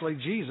 actually,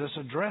 Jesus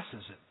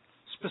addresses it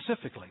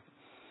specifically.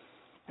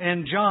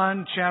 In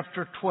John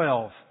chapter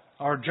 12,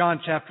 or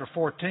John chapter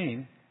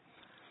 14,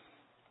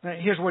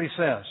 here's what he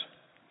says.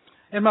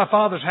 In my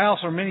Father's house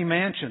are many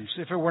mansions.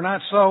 If it were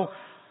not so,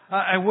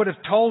 I would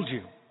have told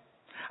you.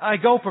 I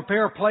go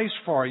prepare a place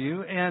for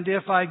you, and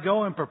if I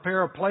go and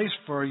prepare a place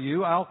for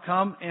you, I'll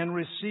come and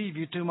receive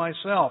you to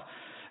myself,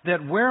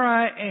 that where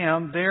I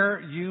am,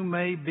 there you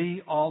may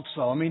be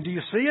also. I mean, do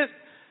you see it?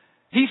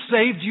 He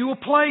saved you a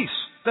place.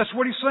 That's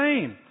what he's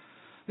saying.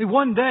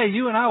 One day,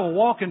 you and I will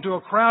walk into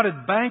a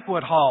crowded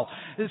banquet hall.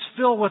 It's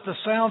filled with the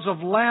sounds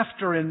of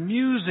laughter and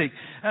music,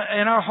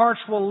 and our hearts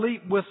will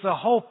leap with the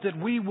hope that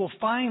we will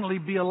finally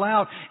be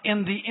allowed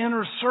in the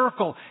inner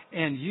circle,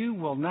 and you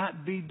will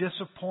not be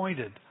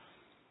disappointed.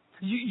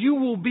 You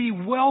will be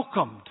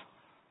welcomed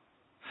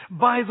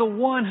by the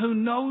one who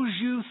knows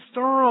you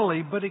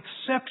thoroughly but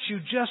accepts you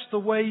just the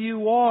way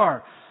you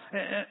are.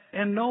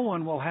 And no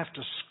one will have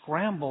to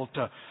scramble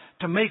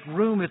to make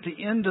room at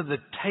the end of the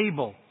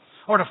table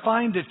or to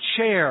find a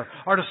chair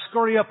or to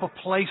scurry up a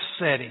place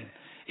setting.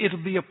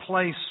 It'll be a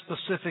place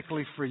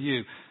specifically for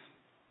you.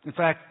 In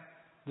fact,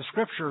 the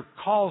Scripture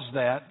calls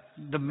that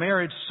the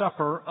marriage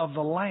supper of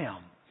the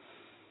Lamb.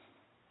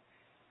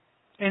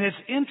 And it's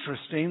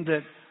interesting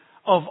that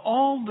of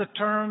all the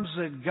terms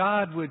that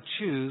God would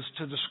choose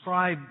to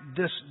describe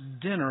this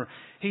dinner,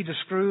 He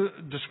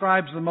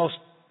describes the most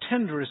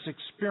tenderest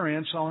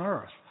experience on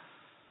earth.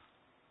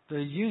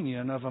 The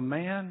union of a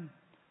man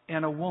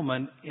and a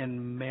woman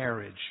in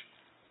marriage.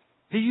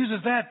 He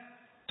uses that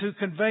to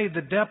convey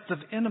the depth of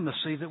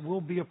intimacy that we'll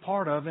be a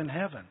part of in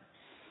heaven.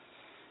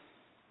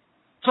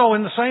 So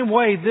in the same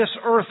way, this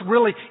earth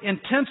really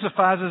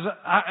intensifies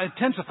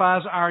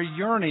our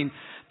yearning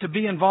to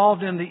be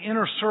involved in the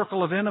inner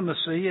circle of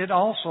intimacy. It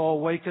also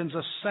awakens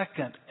a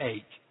second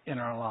ache in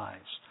our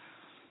lives.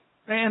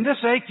 And this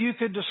ache you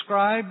could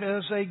describe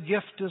as a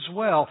gift as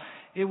well.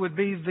 It would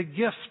be the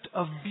gift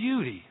of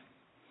beauty.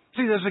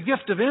 See, there's a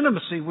gift of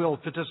intimacy we'll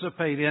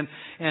participate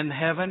in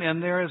heaven,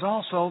 and there is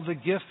also the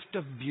gift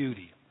of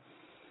beauty.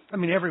 I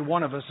mean, every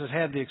one of us has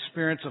had the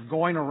experience of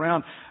going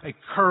around a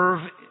curve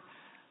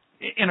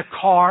in a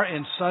car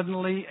and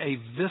suddenly a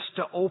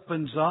vista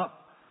opens up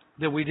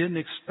that we didn't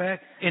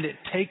expect, and it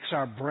takes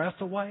our breath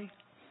away.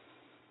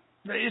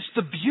 It's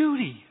the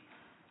beauty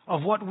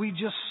of what we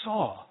just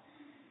saw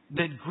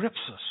that grips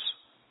us,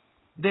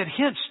 that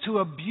hints to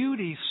a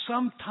beauty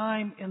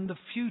sometime in the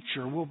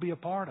future we'll be a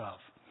part of.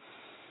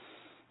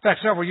 In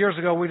fact, several years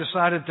ago, we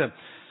decided to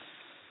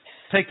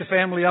take the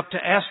family up to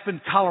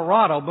Aspen,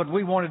 Colorado, but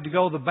we wanted to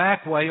go the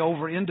back way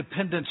over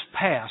Independence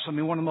Pass. I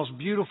mean, one of the most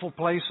beautiful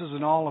places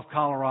in all of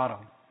Colorado.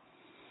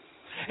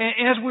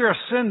 And as we are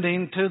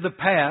ascending to the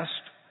pass,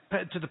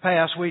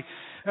 we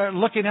are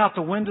looking out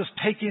the windows,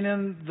 taking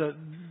in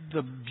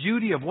the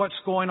beauty of what's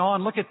going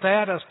on. Look at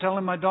that. I was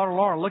telling my daughter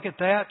Laura, look at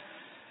that.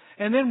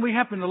 And then we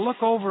happened to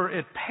look over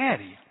at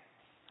Patty.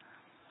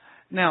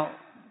 Now,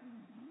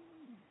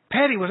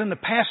 Patty was in the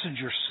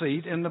passenger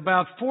seat, and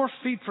about 4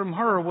 feet from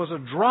her was a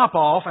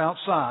drop-off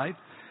outside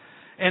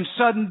and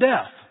sudden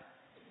death.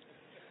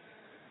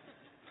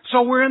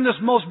 So we're in this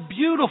most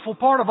beautiful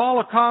part of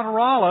all of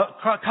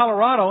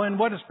Colorado, and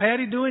what is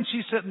Patty doing?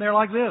 She's sitting there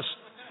like this.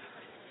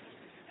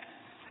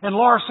 And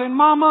Laura's saying,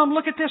 Mom,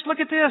 look at this, look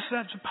at this.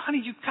 I said,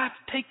 honey, you've got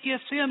to take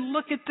this in,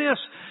 look at this.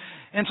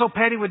 And so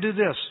Patty would do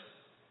this.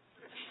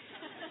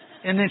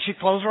 And then she'd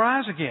close her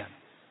eyes again.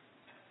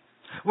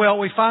 Well,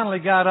 we finally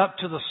got up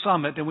to the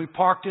summit and we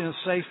parked in a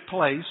safe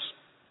place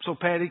so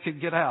Patty could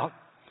get out.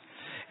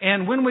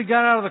 And when we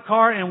got out of the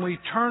car and we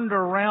turned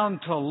around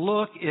to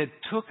look, it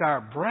took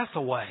our breath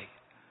away.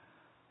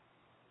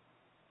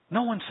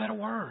 No one said a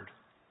word.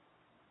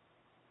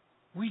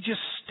 We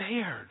just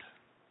stared.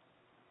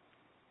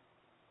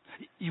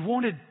 You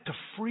wanted to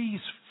freeze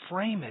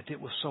frame it.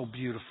 It was so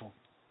beautiful.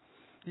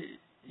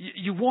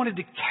 You wanted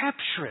to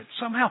capture it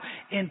somehow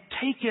and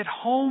take it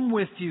home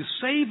with you,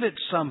 save it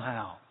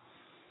somehow.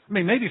 I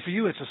mean, maybe for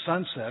you it's a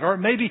sunset, or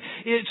maybe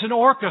it's an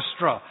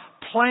orchestra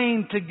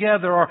playing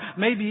together, or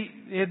maybe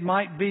it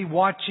might be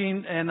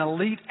watching an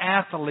elite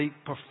athlete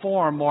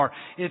perform, or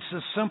it's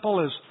as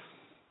simple as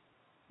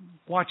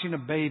watching a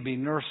baby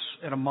nurse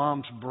at a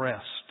mom's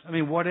breast. I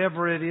mean,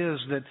 whatever it is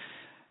that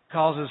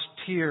causes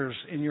tears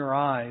in your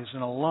eyes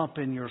and a lump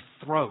in your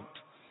throat,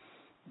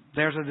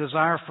 there's a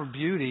desire for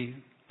beauty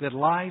that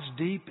lies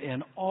deep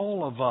in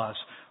all of us,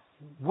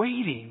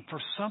 waiting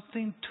for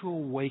something to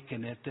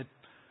awaken it that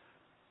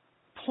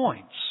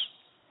points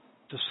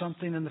to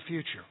something in the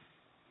future.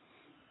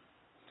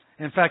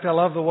 In fact, I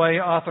love the way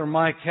author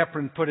Mike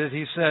Hepburn put it.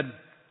 He said,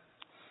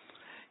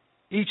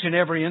 each and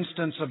every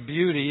instance of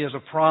beauty is a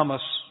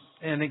promise,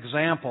 an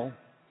example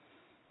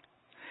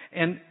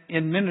and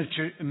in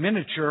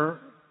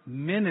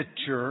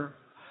miniature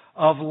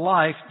of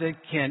life that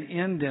can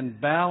end in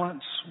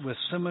balance with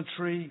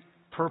symmetry,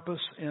 purpose,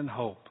 and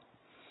hope.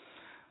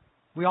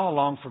 We all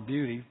long for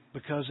beauty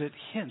because it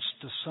hints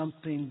to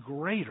something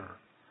greater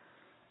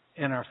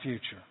in our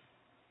future.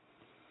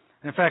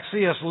 In fact,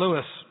 C.S.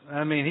 Lewis,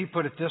 he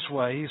put it this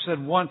way. He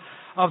said, one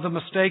of the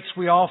mistakes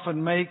we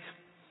often make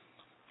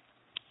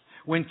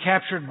when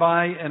captured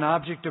by an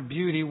object of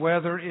beauty,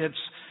 whether it's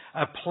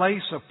a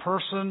place, a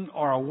person,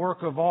 or a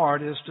work of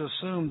art, is to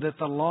assume that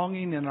the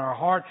longing in our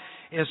heart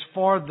is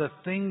for the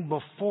thing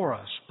before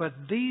us. But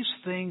these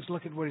things,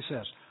 look at what he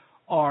says,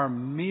 are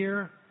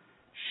mere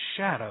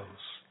shadows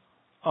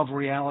of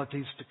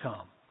realities to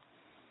come.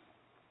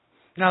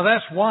 Now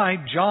that's why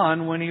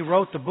John, when he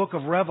wrote the book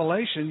of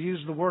Revelation,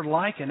 used the word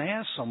like and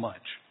as so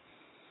much.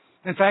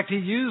 In fact, he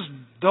used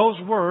those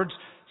words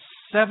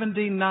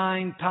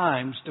 79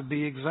 times to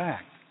be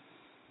exact.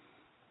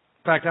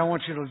 In fact, I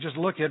want you to just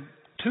look at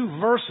 2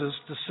 verses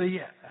to see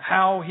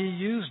how he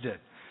used it.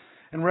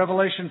 In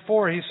Revelation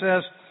 4, he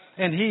says,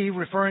 and he,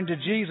 referring to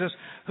Jesus,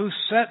 who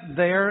sat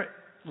there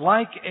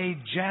like a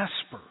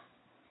jasper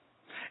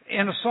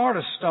and a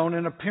sardius stone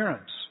in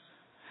appearance.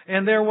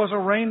 And there was a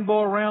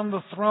rainbow around the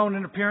throne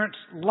in appearance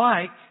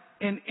like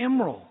an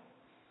emerald.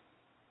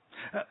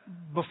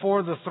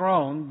 Before the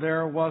throne,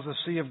 there was a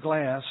sea of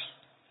glass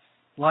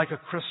like a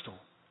crystal.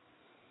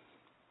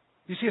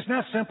 You see, it's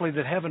not simply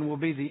that heaven will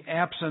be the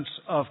absence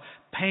of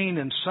pain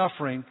and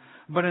suffering,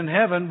 but in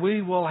heaven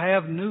we will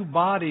have new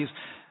bodies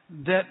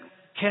that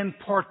can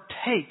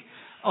partake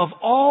of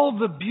all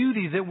the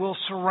beauty that will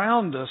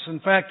surround us. In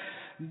fact,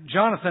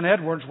 Jonathan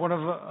Edwards, one of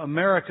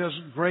America's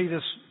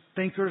greatest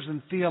thinkers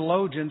and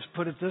theologians,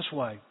 put it this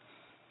way.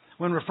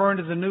 When referring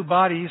to the new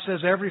body, he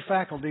says every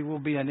faculty will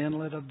be an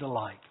inlet of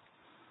delight.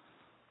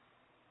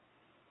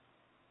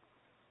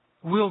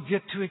 We'll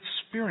get to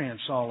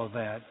experience all of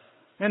that.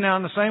 And now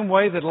in the same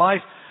way that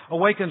life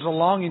awakens a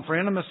longing for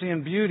intimacy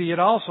and beauty, it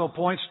also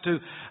points to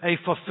a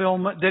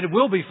fulfillment, that it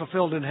will be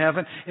fulfilled in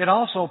heaven. It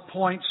also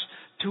points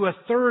to a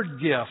third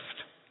gift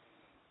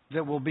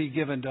that will be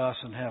given to us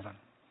in heaven.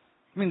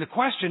 The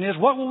question is,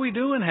 what will we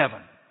do in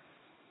heaven?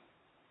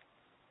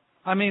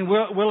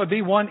 Will it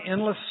be one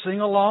endless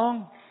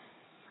sing-along?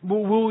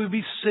 Will we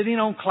be sitting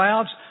on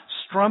clouds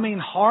strumming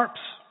harps?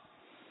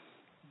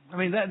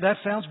 That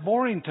sounds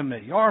boring to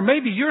me. Or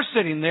maybe you're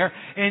sitting there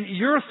and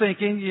you're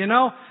thinking,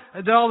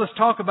 that all this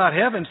talk about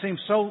heaven seems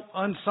so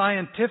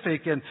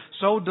unscientific and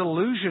so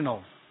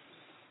delusional.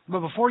 But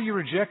before you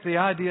reject the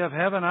idea of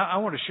heaven, I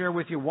want to share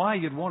with you why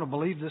you'd want to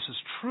believe this is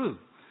true.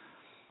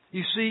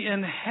 You see,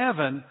 in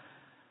heaven,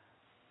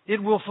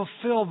 it will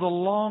fulfill the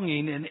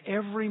longing in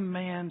every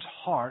man's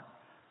heart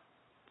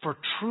for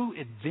true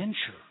adventure.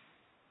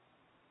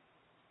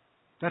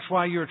 That's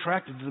why you're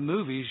attracted to the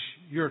movies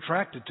you're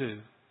attracted to,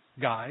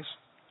 guys.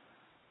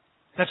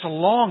 That's a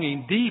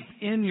longing deep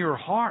in your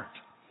heart.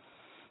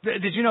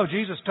 Did you know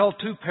Jesus told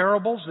 2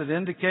 parables that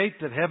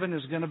indicate that heaven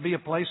is going to be a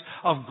place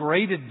of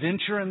great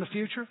adventure in the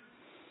future?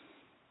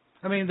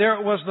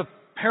 There was the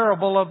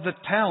parable of the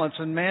talents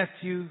in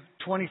Matthew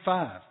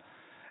 25.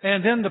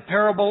 And then the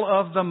parable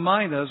of the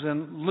minas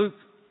in Luke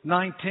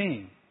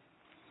 19.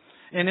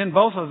 And in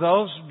both of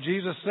those,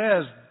 Jesus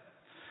says,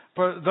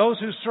 for those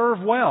who serve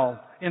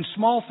well in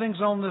small things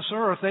on this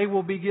earth, they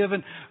will be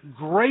given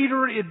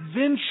greater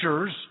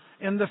adventures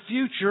in the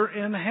future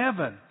in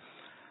heaven.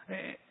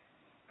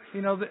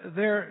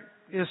 There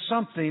is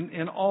something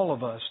in all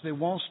of us that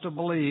wants to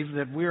believe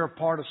that we are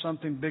part of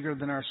something bigger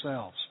than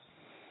ourselves.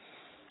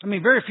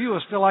 Very few of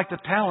us feel like the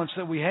talents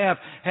that we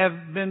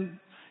have been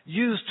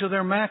used to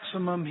their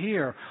maximum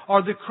here,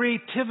 or the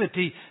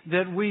creativity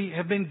that we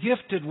have been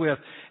gifted with.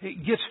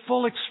 It gets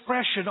full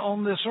expression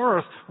on this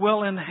earth.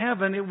 Well, in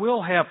heaven, it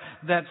will have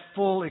that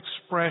full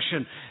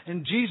expression.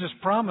 And Jesus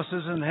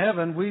promises in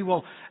heaven we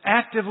will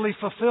actively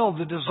fulfill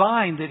the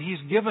design that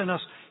He's given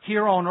us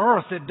here on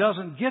earth that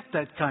doesn't get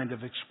that kind of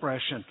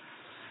expression.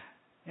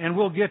 And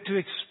we'll get to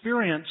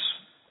experience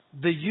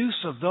the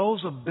use of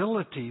those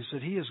abilities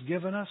that He has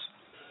given us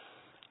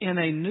in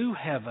a new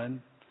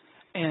heaven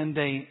and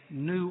a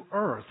new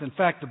earth. In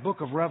fact, the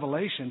book of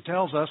Revelation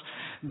tells us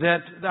that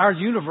our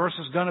universe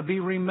is going to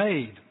be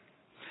remade,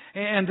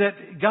 and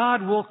that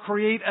God will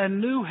create a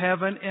new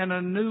heaven and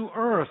a new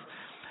earth.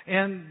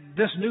 And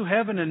this new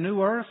heaven and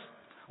new earth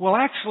will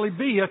actually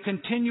be a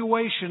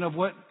continuation of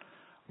what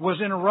was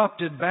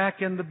interrupted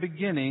back in the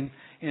beginning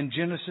in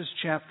Genesis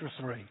chapter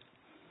 3.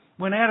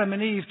 When Adam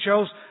and Eve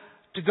chose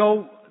to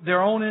go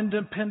their own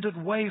independent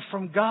way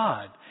from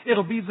God,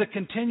 it'll be the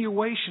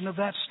continuation of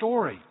that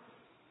story,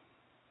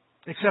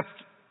 except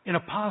in a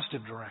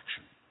positive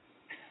direction.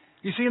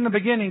 You see, in the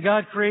beginning,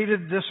 God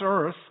created this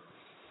earth,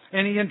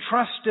 and He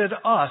entrusted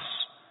us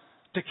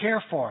to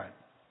care for it.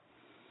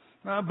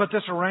 But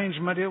this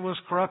arrangement, it was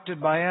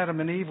corrupted by Adam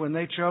and Eve when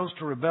they chose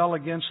to rebel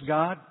against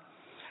God.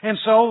 And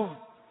so,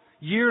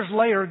 years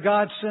later,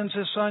 God sends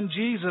His Son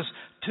Jesus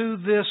to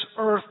this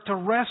earth to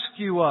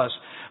rescue us.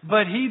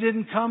 But He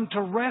didn't come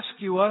to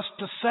rescue us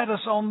to set us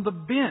on the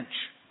bench.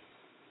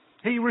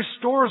 He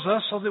restores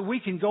us so that we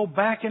can go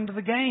back into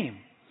the game.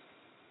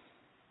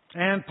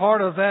 And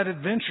part of that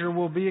adventure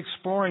will be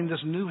exploring this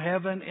new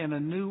heaven and a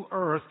new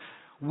earth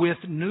with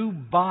new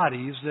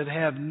bodies that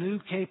have new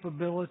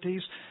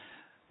capabilities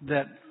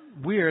that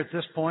we're at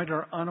this point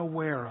are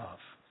unaware of.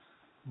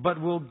 But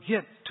we'll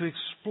get to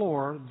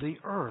explore the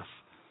earth.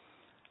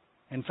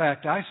 In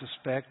fact, I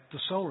suspect the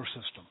solar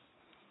system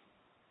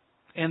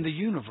and the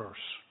universe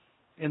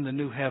in the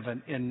new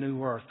heaven and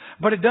new earth.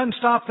 But it doesn't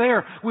stop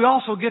there. We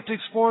also get to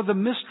explore the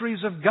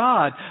mysteries of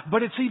God.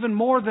 But it's even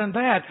more than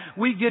that.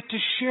 We get to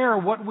share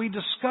what we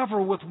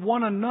discover with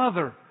one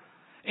another.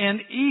 And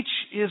each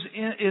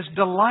is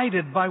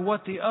delighted by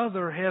what the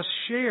other has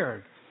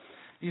shared.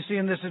 You see,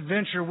 in this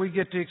adventure, we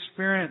get to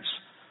experience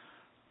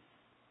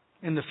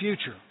in the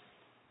future.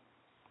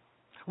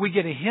 We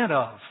get a hint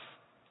of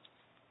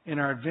in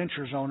our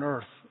adventures on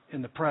earth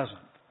in the present.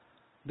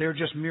 They're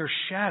just mere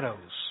shadows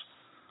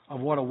of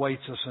what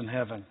awaits us in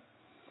heaven.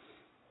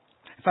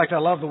 In fact, I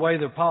love the way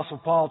the Apostle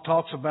Paul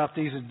talks about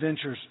these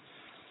adventures.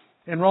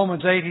 In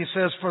Romans 8, he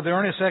says, "For the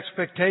earnest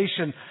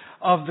expectation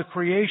of the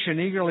creation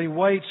eagerly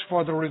waits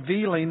for the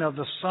revealing of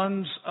the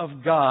sons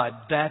of God."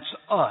 That's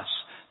us.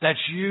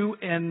 That's you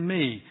and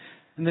me.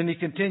 And then he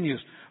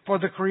continues, "For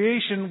the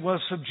creation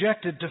was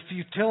subjected to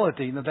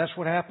futility." Now that's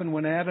what happened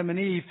when Adam and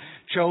Eve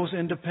chose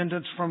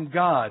independence from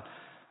God.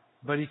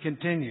 But he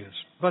continues,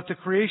 "But the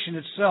creation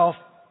itself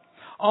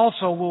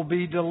also will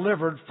be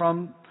delivered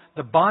from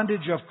the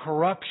bondage of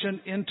corruption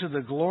into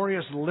the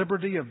glorious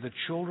liberty of the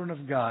children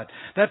of God."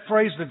 That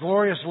phrase, the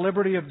glorious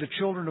liberty of the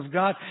children of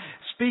God,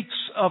 speaks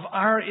of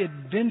our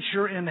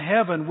adventure in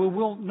heaven. We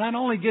will not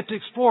only get to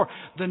explore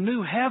the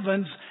new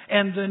heavens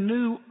and the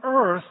new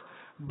earth,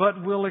 but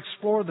we'll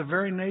explore the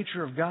very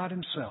nature of God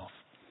Himself.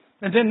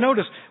 And then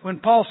notice, when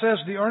Paul says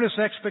the earnest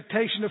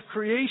expectation of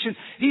creation,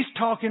 he's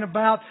talking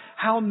about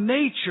how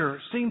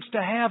nature seems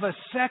to have a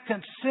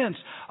second sense,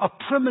 a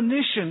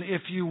premonition,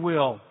 if you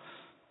will,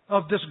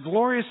 of this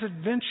glorious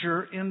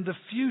adventure in the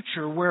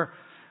future where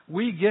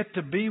we get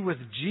to be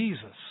with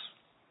Jesus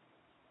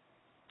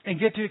and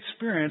get to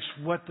experience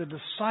what the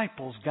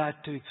disciples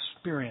got to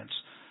experience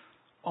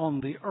on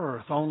the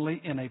earth,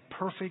 only in a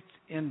perfect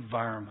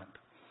environment.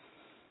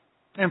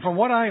 And from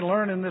what I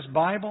learn in this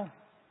Bible,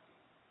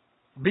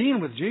 being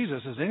with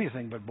Jesus is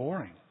anything but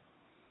boring.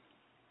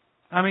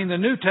 I mean, the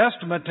New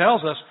Testament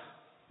tells us,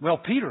 well,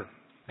 Peter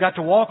got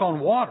to walk on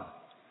water.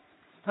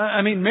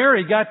 I mean,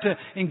 Mary got to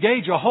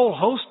engage a whole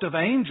host of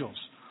angels.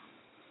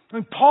 I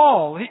mean,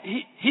 Paul,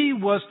 he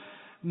was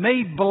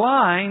made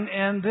blind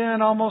and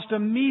then almost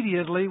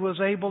immediately was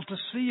able to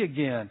see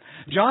again.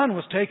 John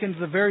was taken to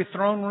the very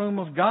throne room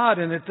of God,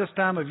 and at this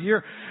time of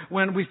year,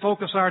 when we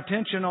focus our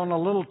attention on a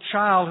little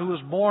child who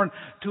was born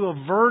to a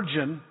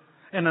virgin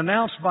and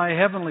announced by a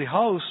heavenly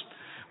host,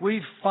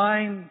 we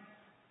find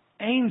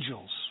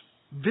angels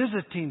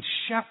visiting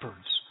shepherds,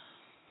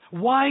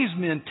 wise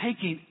men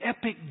taking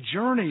epic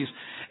journeys,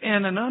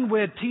 and an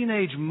unwed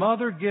teenage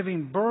mother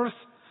giving birth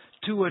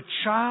to a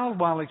child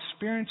while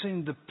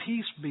experiencing the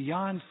peace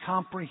beyond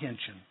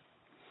comprehension.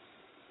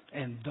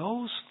 And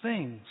those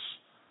things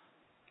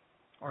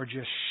are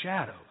just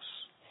shadows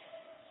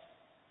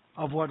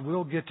of what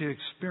we'll get to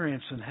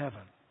experience in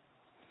heaven.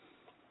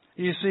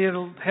 You see,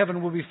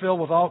 heaven will be filled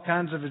with all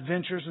kinds of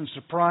adventures and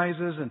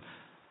surprises and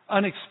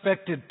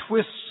unexpected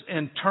twists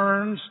and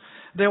turns.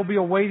 They'll be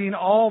awaiting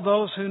all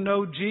those who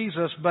know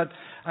Jesus. But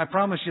I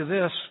promise you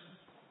this,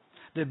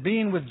 that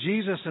being with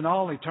Jesus in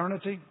all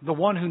eternity, the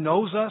one who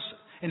knows us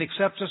and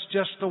accepts us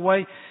just the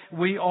way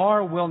we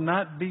are, will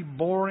not be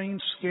boring,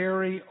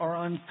 scary, or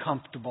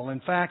uncomfortable.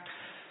 In fact,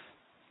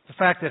 the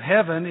fact that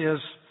heaven is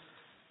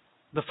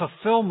the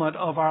fulfillment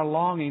of our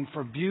longing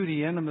for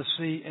beauty,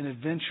 intimacy, and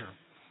adventure,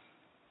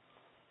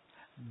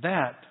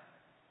 that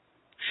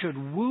should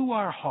woo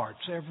our hearts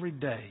every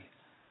day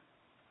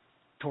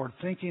toward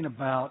thinking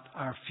about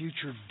our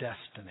future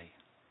destiny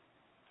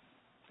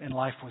in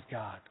life with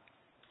God.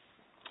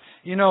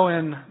 You know,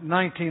 in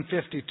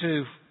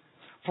 1952,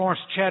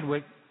 Florence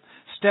Chadwick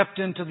stepped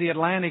into the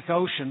Atlantic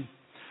Ocean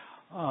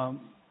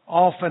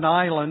off an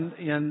island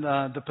in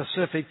the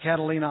Pacific,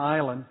 Catalina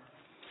Island.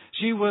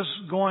 She was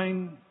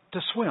going to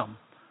swim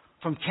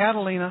from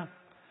Catalina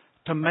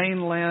to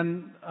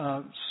mainland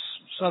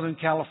Southern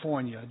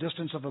California, a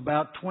distance of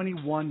about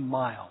 21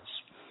 miles.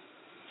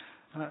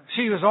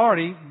 She was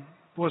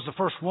the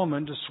first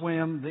woman to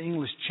swim the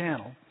English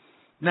Channel.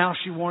 Now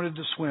she wanted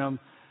to swim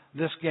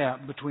this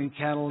gap between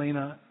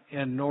Catalina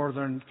and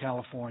Northern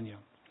California.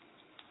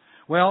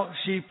 Well,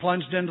 she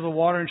plunged into the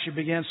water and she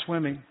began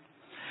swimming.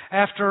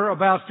 After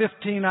about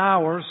 15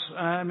 hours,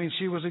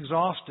 she was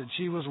exhausted.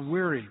 She was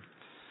wearied.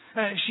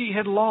 She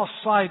had lost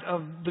sight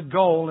of the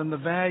goal and the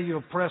value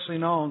of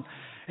pressing on.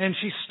 And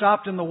she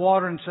stopped in the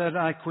water and said,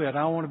 "I quit.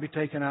 I want to be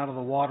taken out of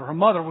the water." Her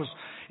mother was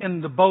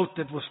in the boat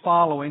that was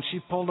following. She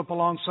pulled up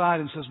alongside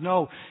and says,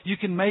 "No, you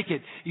can make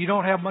it. You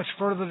don't have much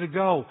further to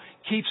go.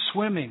 Keep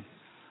swimming."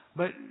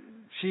 But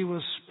she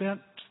was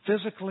spent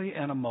physically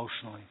and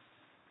emotionally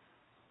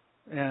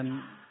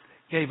and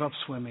gave up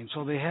swimming.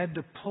 So they had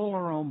to pull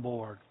her on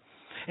board.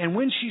 And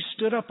when she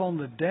stood up on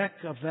the deck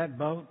of that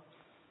boat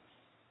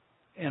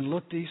and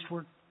looked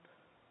eastward,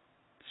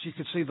 she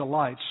could see the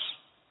lights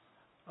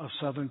of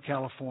Southern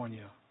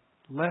California,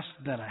 less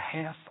than a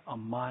half a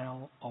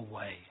mile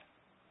away.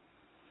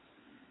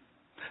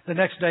 The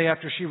next day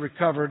after she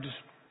recovered,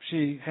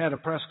 she had a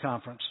press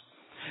conference.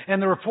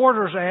 And the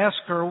reporters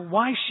asked her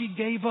why she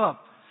gave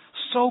up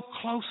so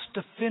close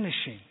to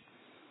finishing.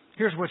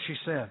 Here's what she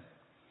said.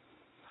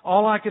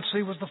 All I could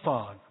see was the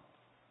fog.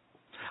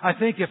 I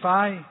think if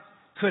I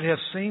could have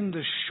seen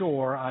the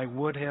shore, I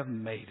would have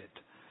made it.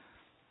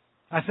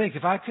 I think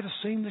if I could have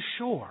seen the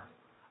shore,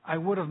 I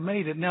would have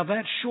made it. Now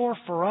that shore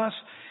for us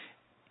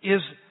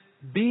is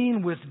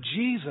being with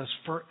Jesus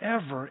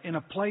forever in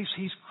a place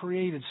He's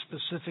created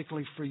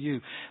specifically for you.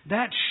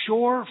 That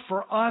shore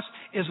for us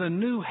is a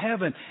new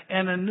heaven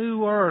and a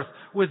new earth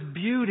with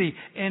beauty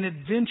and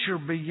adventure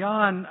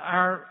beyond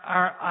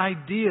our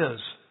ideas.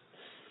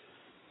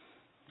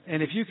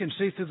 And if you can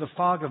see through the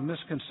fog of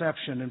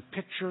misconception and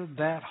picture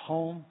that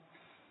home,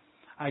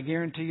 I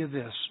guarantee you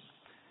this,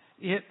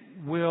 it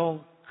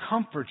will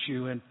comfort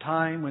you in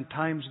time when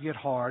times get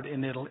hard,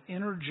 and it'll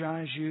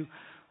energize you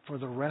for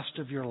the rest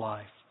of your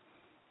life.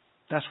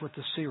 That's what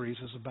the series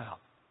is about.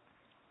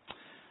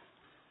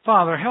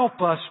 Father,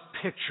 help us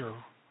picture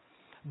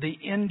the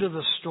end of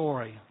the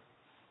story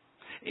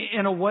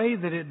in a way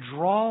that it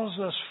draws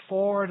us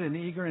forward in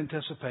eager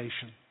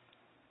anticipation.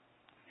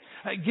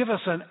 Give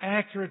us an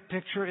accurate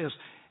picture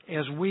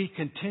as we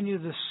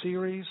continue this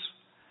series.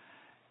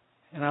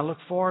 And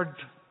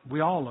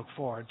we all look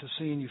forward to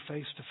seeing you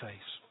face to face.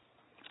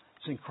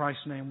 It's in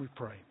Christ's name we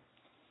pray.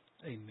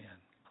 Amen.